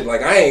young boy. Shit.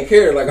 Like I ain't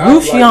care. Like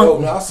loose I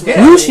was like,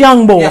 loose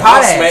young boy.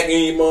 I'll smack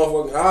any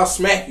motherfucker. I'll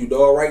smack you,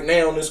 dog, right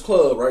now in this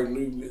club. Right,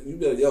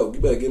 you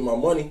better get my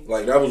money.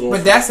 Like that was.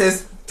 But that's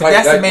his.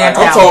 That's the man.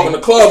 Like, I'm talking the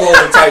club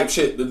owner type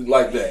shit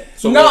like that.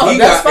 So no, he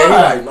that's got fine.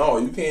 There, he like, no,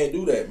 you can't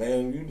do that,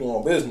 man. You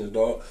doing business,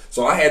 dog.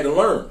 So I had to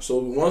learn. So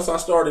once I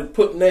started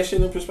putting that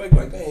shit in perspective,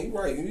 like, dang, you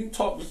right. You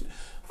talk.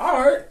 All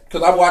right,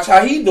 because I watch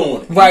how he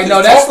doing it. Right,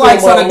 no, that's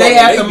like so the day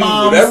after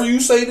Mom's. Whatever you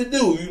say to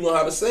do, you know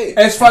how to say it.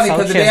 It's funny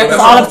because the day after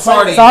Mom's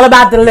party. It's all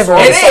about delivery.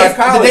 It is.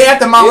 The day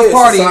after Mom's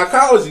party. It's a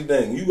psychology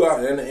thing. You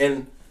got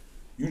and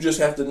you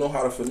just have to know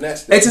how to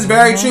finesse that. It's just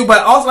very true,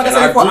 but also like I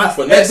said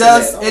before,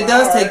 it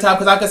does take time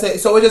because like I said,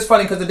 so it's just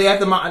funny because the day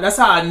after Mom, that's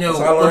how I knew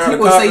when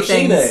people say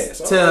things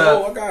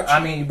to. I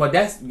mean, but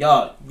that's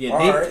y'all.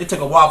 Yeah, it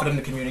took a while for them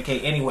to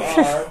communicate anyway.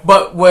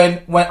 But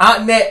when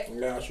Aunt Net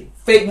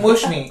fake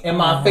mushed me in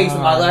my face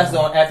with my glasses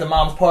on at the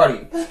mom's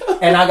party.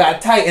 And I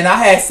got tight. And I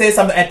had said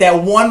something at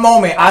that one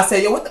moment. I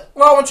said, yo, what the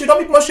wrong with you?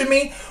 Don't be mushing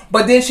me.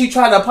 But then she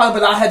tried to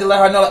apologize, but I had to let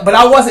her know. But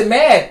I wasn't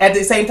mad at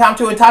the same time,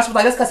 too. And Tasha was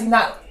like, that's because he's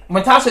not...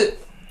 When Tasha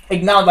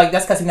acknowledged, like,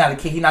 that's because he's not a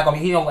kid. He's not going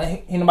to be...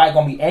 He nobody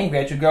going to be angry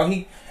at you, girl.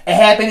 It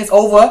happened. It's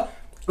over.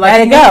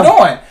 Like, what you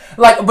doing?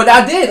 Like, but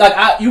I did.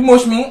 Like, you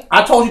mushed me.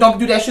 I told you don't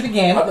do that shit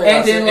again.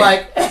 And then,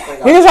 like...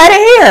 He was right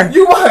in here.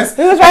 You was.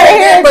 He was right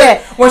in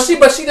here.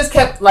 But she just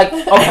kept, like...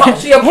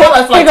 she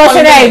apologized for, like,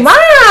 20 minutes.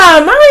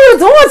 Mom, you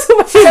doing too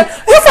much. You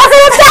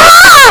fucking up the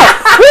high.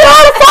 We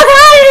all the fuck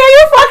out of here.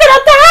 You fucking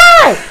up the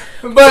high.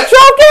 But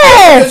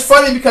it's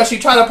funny because she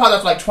tried to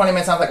apologize for like 20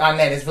 minutes. I was like,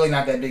 Annette, it's really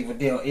not that big of a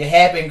deal. It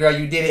happened, girl.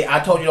 You did it. I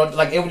told you.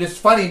 Like, it was just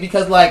funny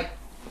because, like...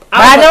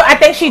 I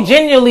think she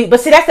genuinely...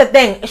 But see, that's the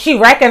thing. She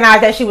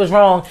recognized that she was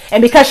wrong.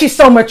 And because she's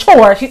so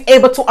mature, she's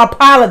able to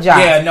apologize.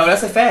 Yeah, no,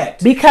 that's a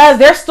fact. Because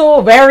they're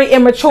still very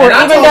immature.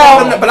 Even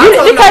though... But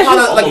I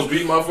almost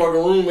beat my fucking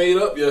roommate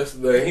up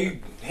yesterday. He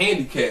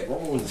handicapped.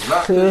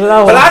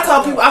 But I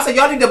tell people, I said,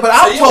 y'all need to... But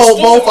I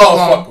told both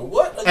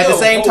of them at the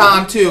same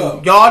time, too.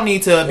 Y'all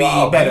need to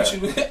be better.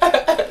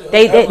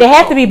 They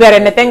have to be better.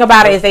 And the thing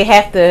about it is they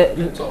have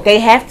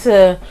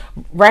to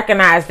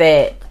recognize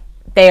that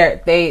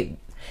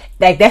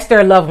that's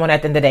their loved one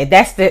at the end of the day.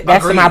 That's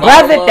my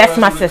brother. That's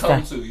my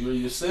sister. You're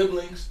your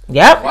siblings.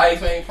 Yep.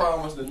 Life ain't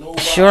promised to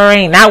nobody. Sure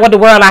ain't. Not what the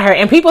world out here.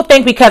 And people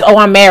think because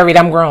I'm married,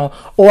 I'm grown,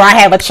 or I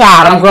have a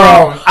child, I'm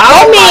grown.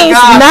 That means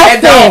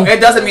nothing.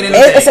 It doesn't mean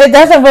anything. It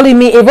doesn't really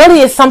mean. It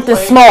really is something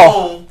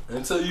small.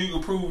 Until you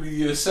can prove to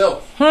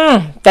yourself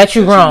that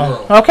you're grown.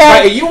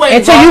 Okay? Right,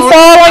 until you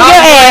fall on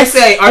your ass.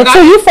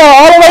 Until you fall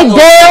all the way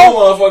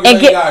down and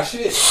get...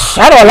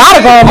 I know a lot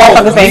of grown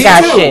motherfuckers ain't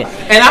got shit.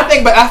 And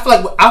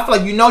I feel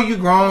like you know you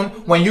grown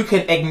when you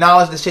can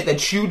acknowledge the shit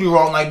that you do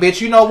wrong. Like, bitch,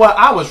 you know what?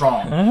 I was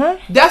wrong.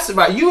 Mm-hmm. That's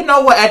right. You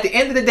know what? At the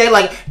end of the day,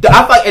 like, I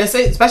feel like, and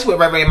especially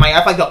with Ray and Mike,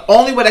 I feel like the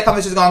only way that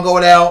conversation is gonna go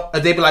down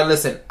is they be like,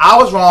 listen, I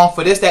was wrong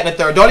for this, that, and the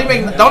third. Don't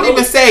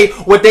even say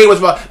what they was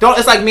wrong.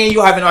 It's like me and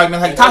you having an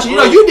argument. Like, Tasha, you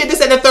know, you did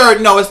this and the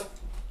third. No, it's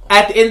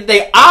at the end of the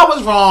day, I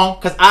was wrong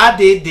because I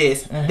did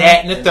this,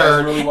 that, and the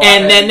third,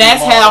 and then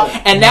that's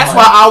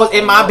why I was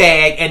in my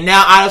bag, and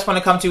now I just want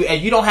to come to you,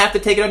 and you don't have to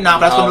take it or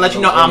not, but I just want to let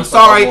you know I'm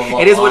sorry.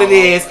 It is what it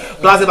is.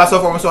 Blah blah blah, so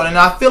forth and so on. And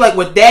I feel like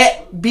with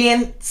that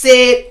being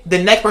said,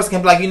 the next person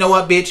can be like, you know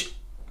what, bitch,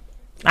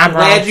 I'm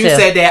glad you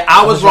said that.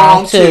 I was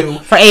wrong too.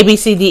 For A, B,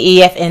 C, D,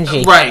 E, F, N,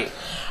 G. Right.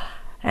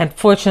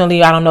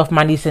 Unfortunately, I don't know if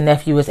my niece and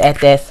nephew is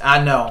at that.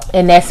 I know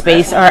in that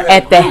space or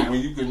at that.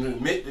 When you can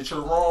admit that you're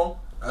wrong.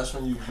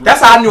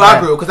 That's how I knew I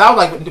grew, because I was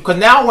like, because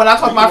now when I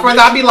talk to my friends,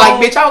 I'd be like,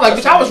 bitch,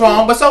 I was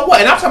wrong, but so what?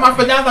 And I'm telling my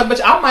friends now, like,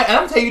 bitch, and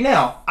I'm telling you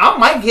now, I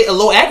might get a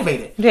little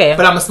aggravated. Yeah.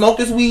 But I'm gonna smoke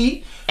this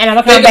weed. And I'm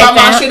gonna think about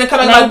my shit and come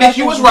back like, bitch,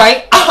 you was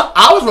right.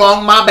 I was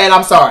wrong. My bad.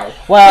 I'm sorry.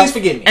 Well, please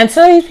forgive me.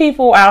 Until these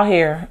people out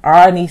here,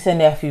 our niece and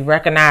nephew,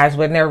 recognize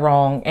when they're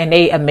wrong and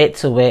they admit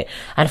to it.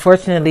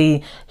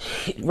 Unfortunately,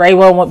 Ray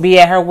won't be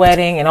at her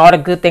wedding, and all the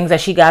good things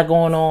that she got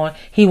going on,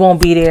 he won't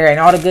be there, and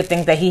all the good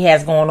things that he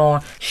has going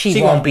on, she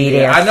won't be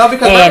there. I know,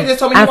 because Ray just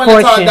told me he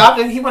wanted to adopt,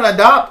 and he want to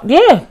adopt.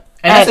 Yeah.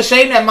 And it's a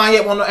shame that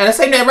Maya won't know, and it's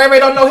a shame that Ray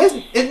don't know his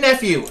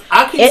nephew.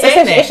 I keep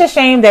saying that. It's a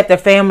shame that the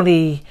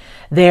family,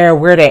 they're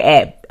where they're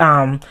at.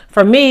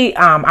 For me,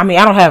 I mean,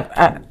 I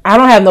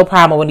don't have no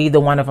problem with either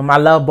one of them. I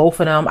love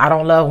both of them. I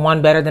don't love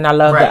one better than I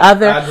love the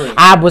other.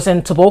 I was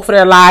into both of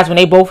their lives when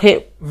they both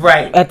hit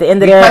at the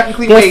end of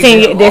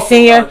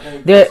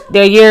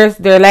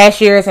their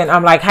last years, and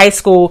I'm like high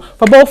school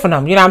for both of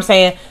them. You know what I'm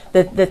saying?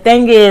 The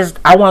thing is,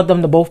 I want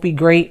them to both be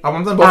great. I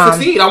want them to both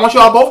succeed. I want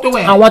y'all both to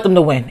win. I want them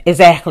to win,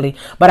 exactly.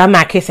 But I'm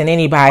not kissing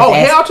anybody's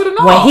ass. Hell to the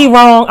no. When he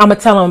wrong, I'm gonna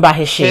tell him about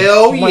his shit.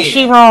 Hell yeah. When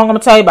she wrong, I'm gonna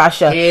tell you about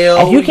shit.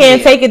 If you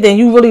can't take it, then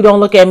you really don't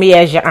look at me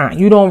as your aunt.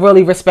 You don't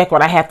really respect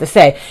what I have to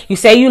say. You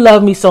say you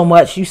love me so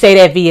much. You say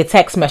that via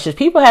text message.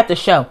 People have to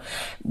show.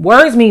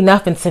 Words mean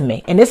nothing to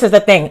me. And this is the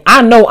thing.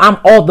 I know I'm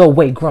all the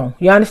way grown.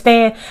 You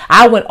understand?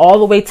 I went all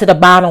the way to the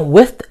bottom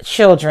with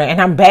children,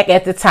 and I'm back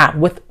at the top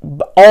with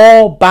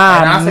all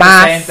by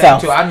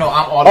myself. I know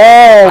I'm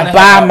all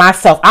by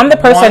myself. I'm the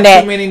person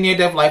that too many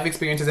near-death life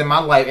experiences in my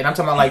life, and I'm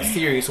talking about like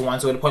serious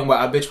ones, to the point where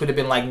a bitch would have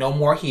been like, no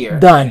more here,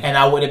 done, and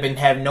I would have been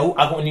I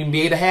wouldn't even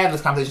be able to have this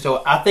conversation.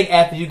 So I think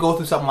after you go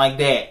through something like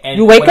that, and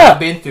you wake up, I've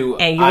been through,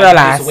 and you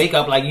realize, just wake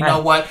up like, you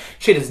know what,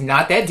 shit is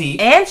not that deep,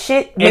 and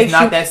shit it's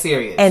not that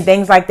serious, and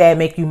things like that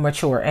make you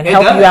mature and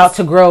help you out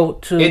to grow,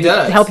 to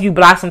help you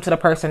blossom to the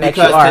person that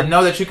you are. Because to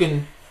know that you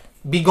can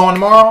be gone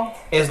tomorrow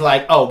is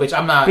like, oh, bitch,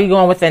 I'm not. Be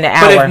gone within an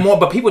hour.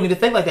 But people need to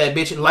think like that,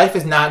 bitch. Life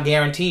is not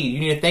guaranteed. You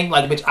need to think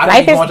like, bitch, I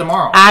can be gone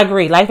tomorrow. I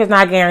agree. Life is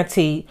not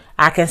guaranteed.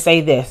 I can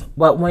say this.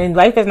 But when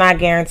life is not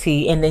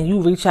guaranteed and then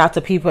you reach out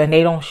to people and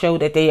they don't show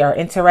that they are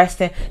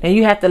interested, then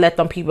you have to let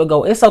them people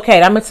go. It's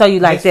okay. I'm going to tell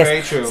you like this.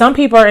 Very true. Some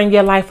people are in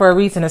your life for a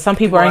reason, and some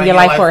people are in your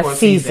life for a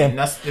season.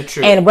 That's the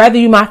truth. And whether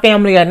you my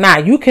family or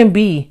not, you can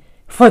be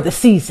for the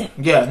season.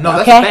 Yeah, no,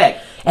 that's a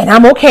fact. and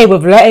I'm okay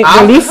with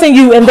releasing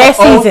you in that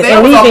season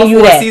and leaving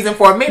you that season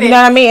for a minute. You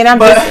know what I mean?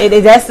 And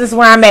that's just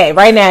where I'm at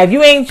right now. If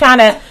you ain't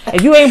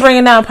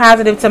bringing nothing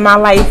positive to my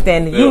life,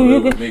 then I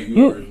know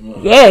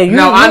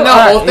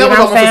Othello was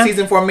almost a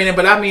season for a minute,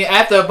 but I mean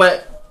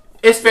but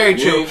it's very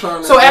true.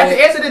 So at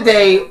the end of the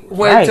day, the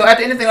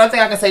only thing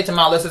I can say to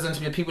my listeners and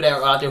to the people that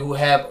are out there who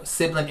have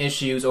sibling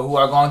issues or who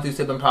are going through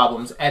sibling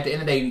problems, at the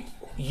end of the day,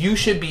 you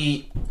should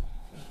be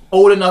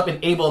old enough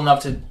and able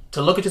enough to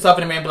look at yourself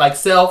in the mirror and be like,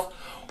 self,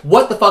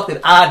 what the fuck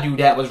did I do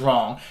that was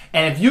wrong?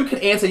 And if you can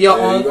answer your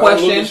own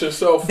question,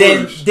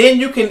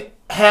 then you can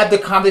have the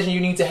conversation you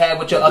need to have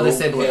with your other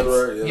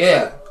siblings.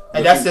 Yeah.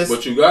 And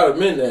but you gotta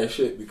amend that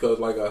shit because,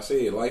 like I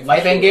said,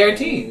 life ain't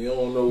guaranteed. You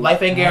don't know.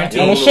 Life ain't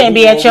guaranteed. And it shouldn't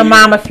be at your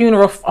mama's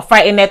funeral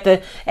fighting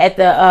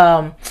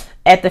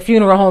at the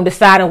funeral home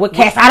deciding what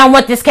cast. I don't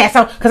want this cast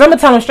on because I'm gonna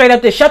tell them straight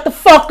up this. Shut the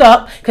fuck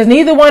up because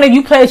neither one of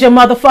you plays your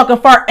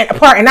motherfucking part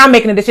and I'm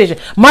making a decision.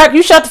 Mark,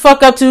 you shut the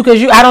fuck up too because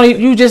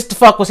you just the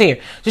fuck was here.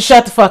 Just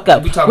shut the fuck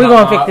up. We're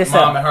gonna pick this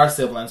up. Mom and her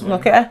siblings.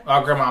 Okay.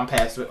 Our grandma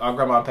passed away.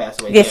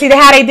 Yeah, see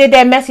how they did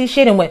that messy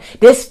shit and when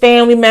this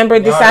family member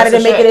decided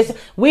to make it.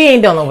 We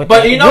ain't dealing with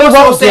that. But you know what's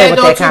so sad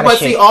though too. But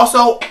see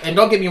also, and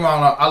don't get me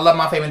wrong, I love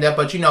my family and death,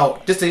 but you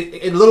know, just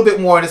a little bit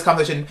more of this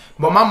conversation.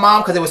 But my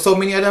mom, because there was so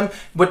many of them,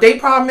 but they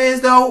problem is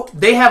though,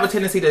 they have a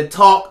tendency to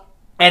talk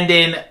and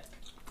then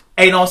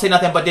they don't say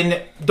nothing, but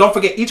then don't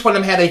forget each one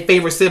of them had their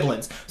favorite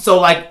siblings.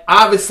 So like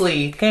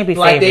obviously can't be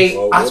like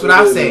that's what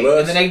I say.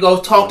 And then they go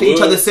talk to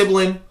each other's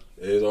sibling.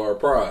 Is our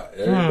pride.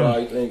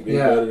 Everybody think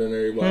they're better than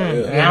everybody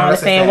else. I don't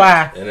understand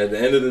why. And at the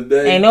end of the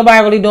day, ain't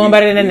nobody really doing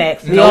better than the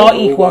next. We all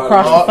equal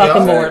across the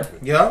fucking board.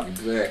 Yeah.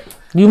 Exactly.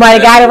 You might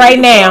have got it right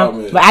now,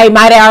 but I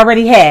might have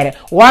already had it.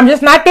 Or I'm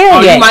just not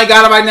there yet. You might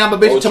got it right now, but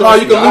bitch, tomorrow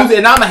you can lose it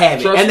and I'ma have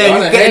it. And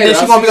then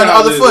she's gonna be on the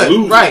other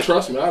foot. Right.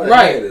 Trust me,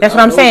 right. That's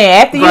what I'm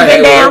saying. After you've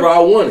been down. I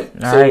want it.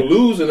 So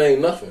losing ain't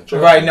nothing.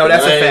 Right, no,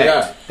 that's a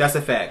fact. That's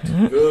a fact.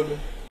 Good.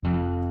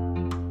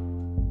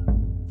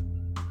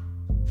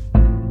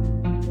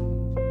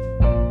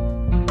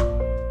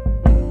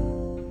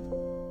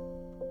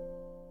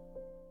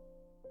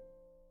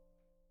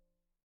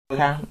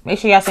 Okay. Make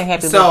sure y'all sing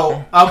happy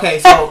birthday.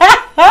 So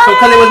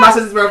because it was my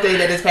sister's birthday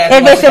that this past.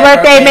 If it's your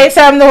birthday, make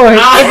some noise.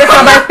 If it's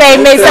your birthday,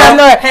 make some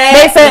noise.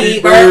 Happy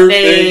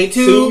birthday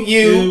to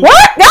you.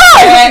 What? No!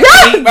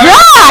 Happy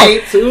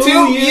birthday to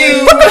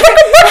you.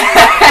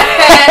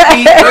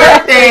 Happy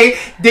birthday,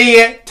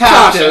 dear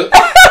Tasha.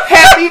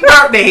 Happy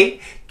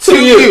birthday to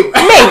you.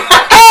 Hey!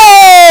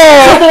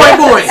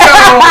 Boy.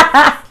 So,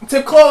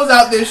 to close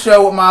out this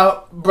show with my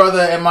brother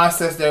and my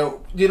sister,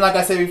 like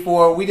I said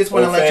before, we just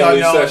want to let y'all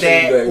know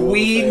that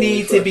we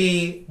need to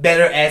be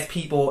better as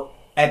people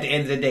at the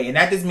end of the day. And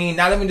that just means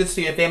not even just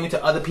to your family,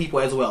 to other people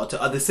as well, to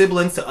other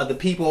siblings, to other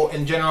people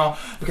in general.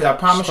 Because I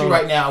promise you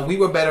right now, we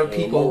were better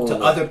people to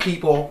other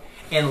people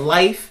in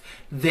life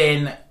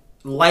than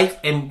life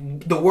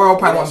and the world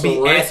probably won't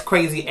be as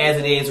crazy as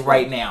it is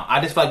right now.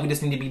 I just feel like we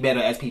just need to be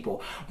better as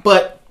people.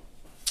 But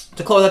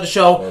to close out the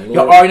show,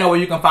 y'all already know where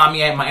you can find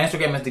me at. My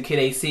Instagram is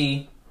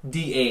DakidAC,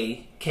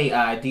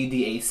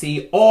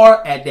 DAKIDDAC,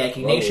 or at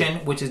Daki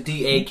Nation, which is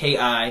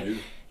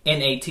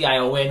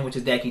DAKINATION, which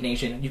is Daki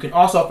Nation. You can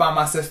also find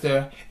my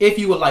sister, if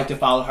you would like to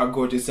follow her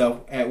gorgeous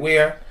self, at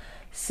where?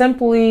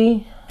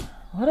 Simply,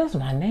 what is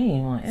my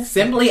name on Instagram?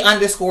 Simply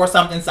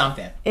 _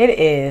 something. It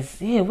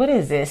is. Yeah, what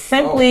is it?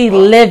 Simply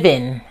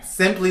Living.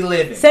 Simply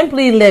Living.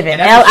 Simply Living.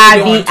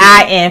 LIVIN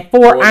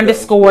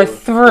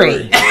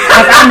 4_3.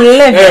 I'm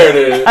living. There it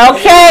is.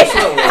 Okay?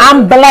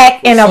 I'm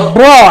black and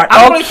abroad.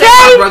 I don't think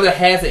my brother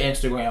has an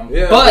Instagram.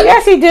 Yeah. But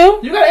yes, he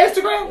do. You got an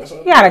Instagram?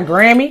 You got a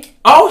Grammy.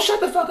 Oh, shut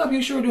the fuck up.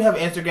 You sure do have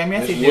an Instagram.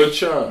 Yes, he do. Wood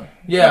Sean.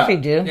 Yeah. Yes, he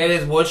do. It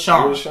is Wood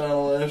Sean. Wood Sean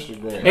on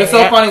Instagram. It's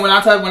so funny when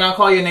I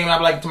call your name,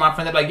 I'm like to my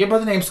friend, they're like, your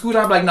brother name's Scooter.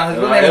 I'm like, no, his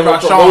real name is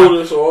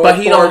Rashawn. But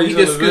he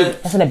just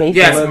Scoot. That's in the basement.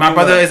 Yes, my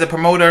brother is a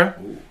promoter.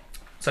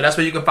 So that's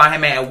where you can find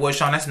him at Wood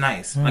Sean. That's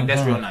nice. Like,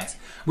 that's real nice.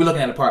 We're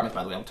looking at apartments,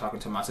 by the way. I'm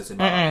talking to my sister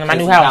about my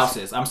new house.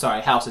 Houses. I'm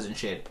sorry, houses and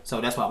shit.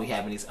 So that's why we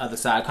having these other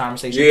side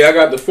conversations. Yeah, I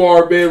got the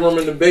far bedroom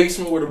in the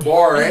basement with a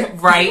bar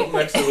at. Right.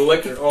 Next to the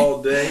electric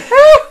all day.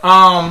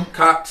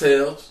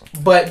 Cocktails.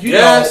 But, you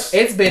know,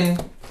 it's been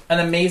an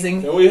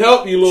amazing Can we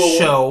help you, little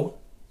show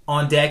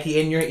on Daki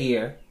in your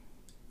ear.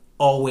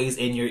 Always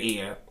in your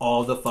ear.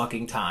 All the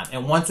fucking time.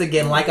 And once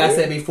again, like I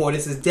said before,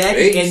 this is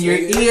Daki in your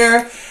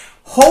ear.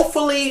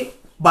 Hopefully,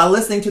 by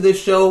listening to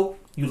this show,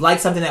 you like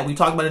something that we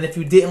talked about, and if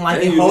you didn't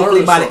like it,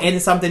 hopefully by the end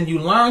of something, you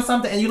learned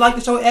something, and you like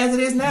the show as it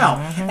is now.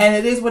 And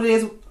it is what it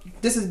is.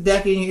 This is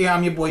Daki in your ear.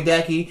 I'm your boy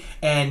Daki,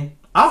 and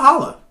I'll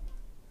holla.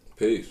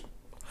 Peace.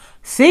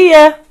 See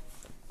ya.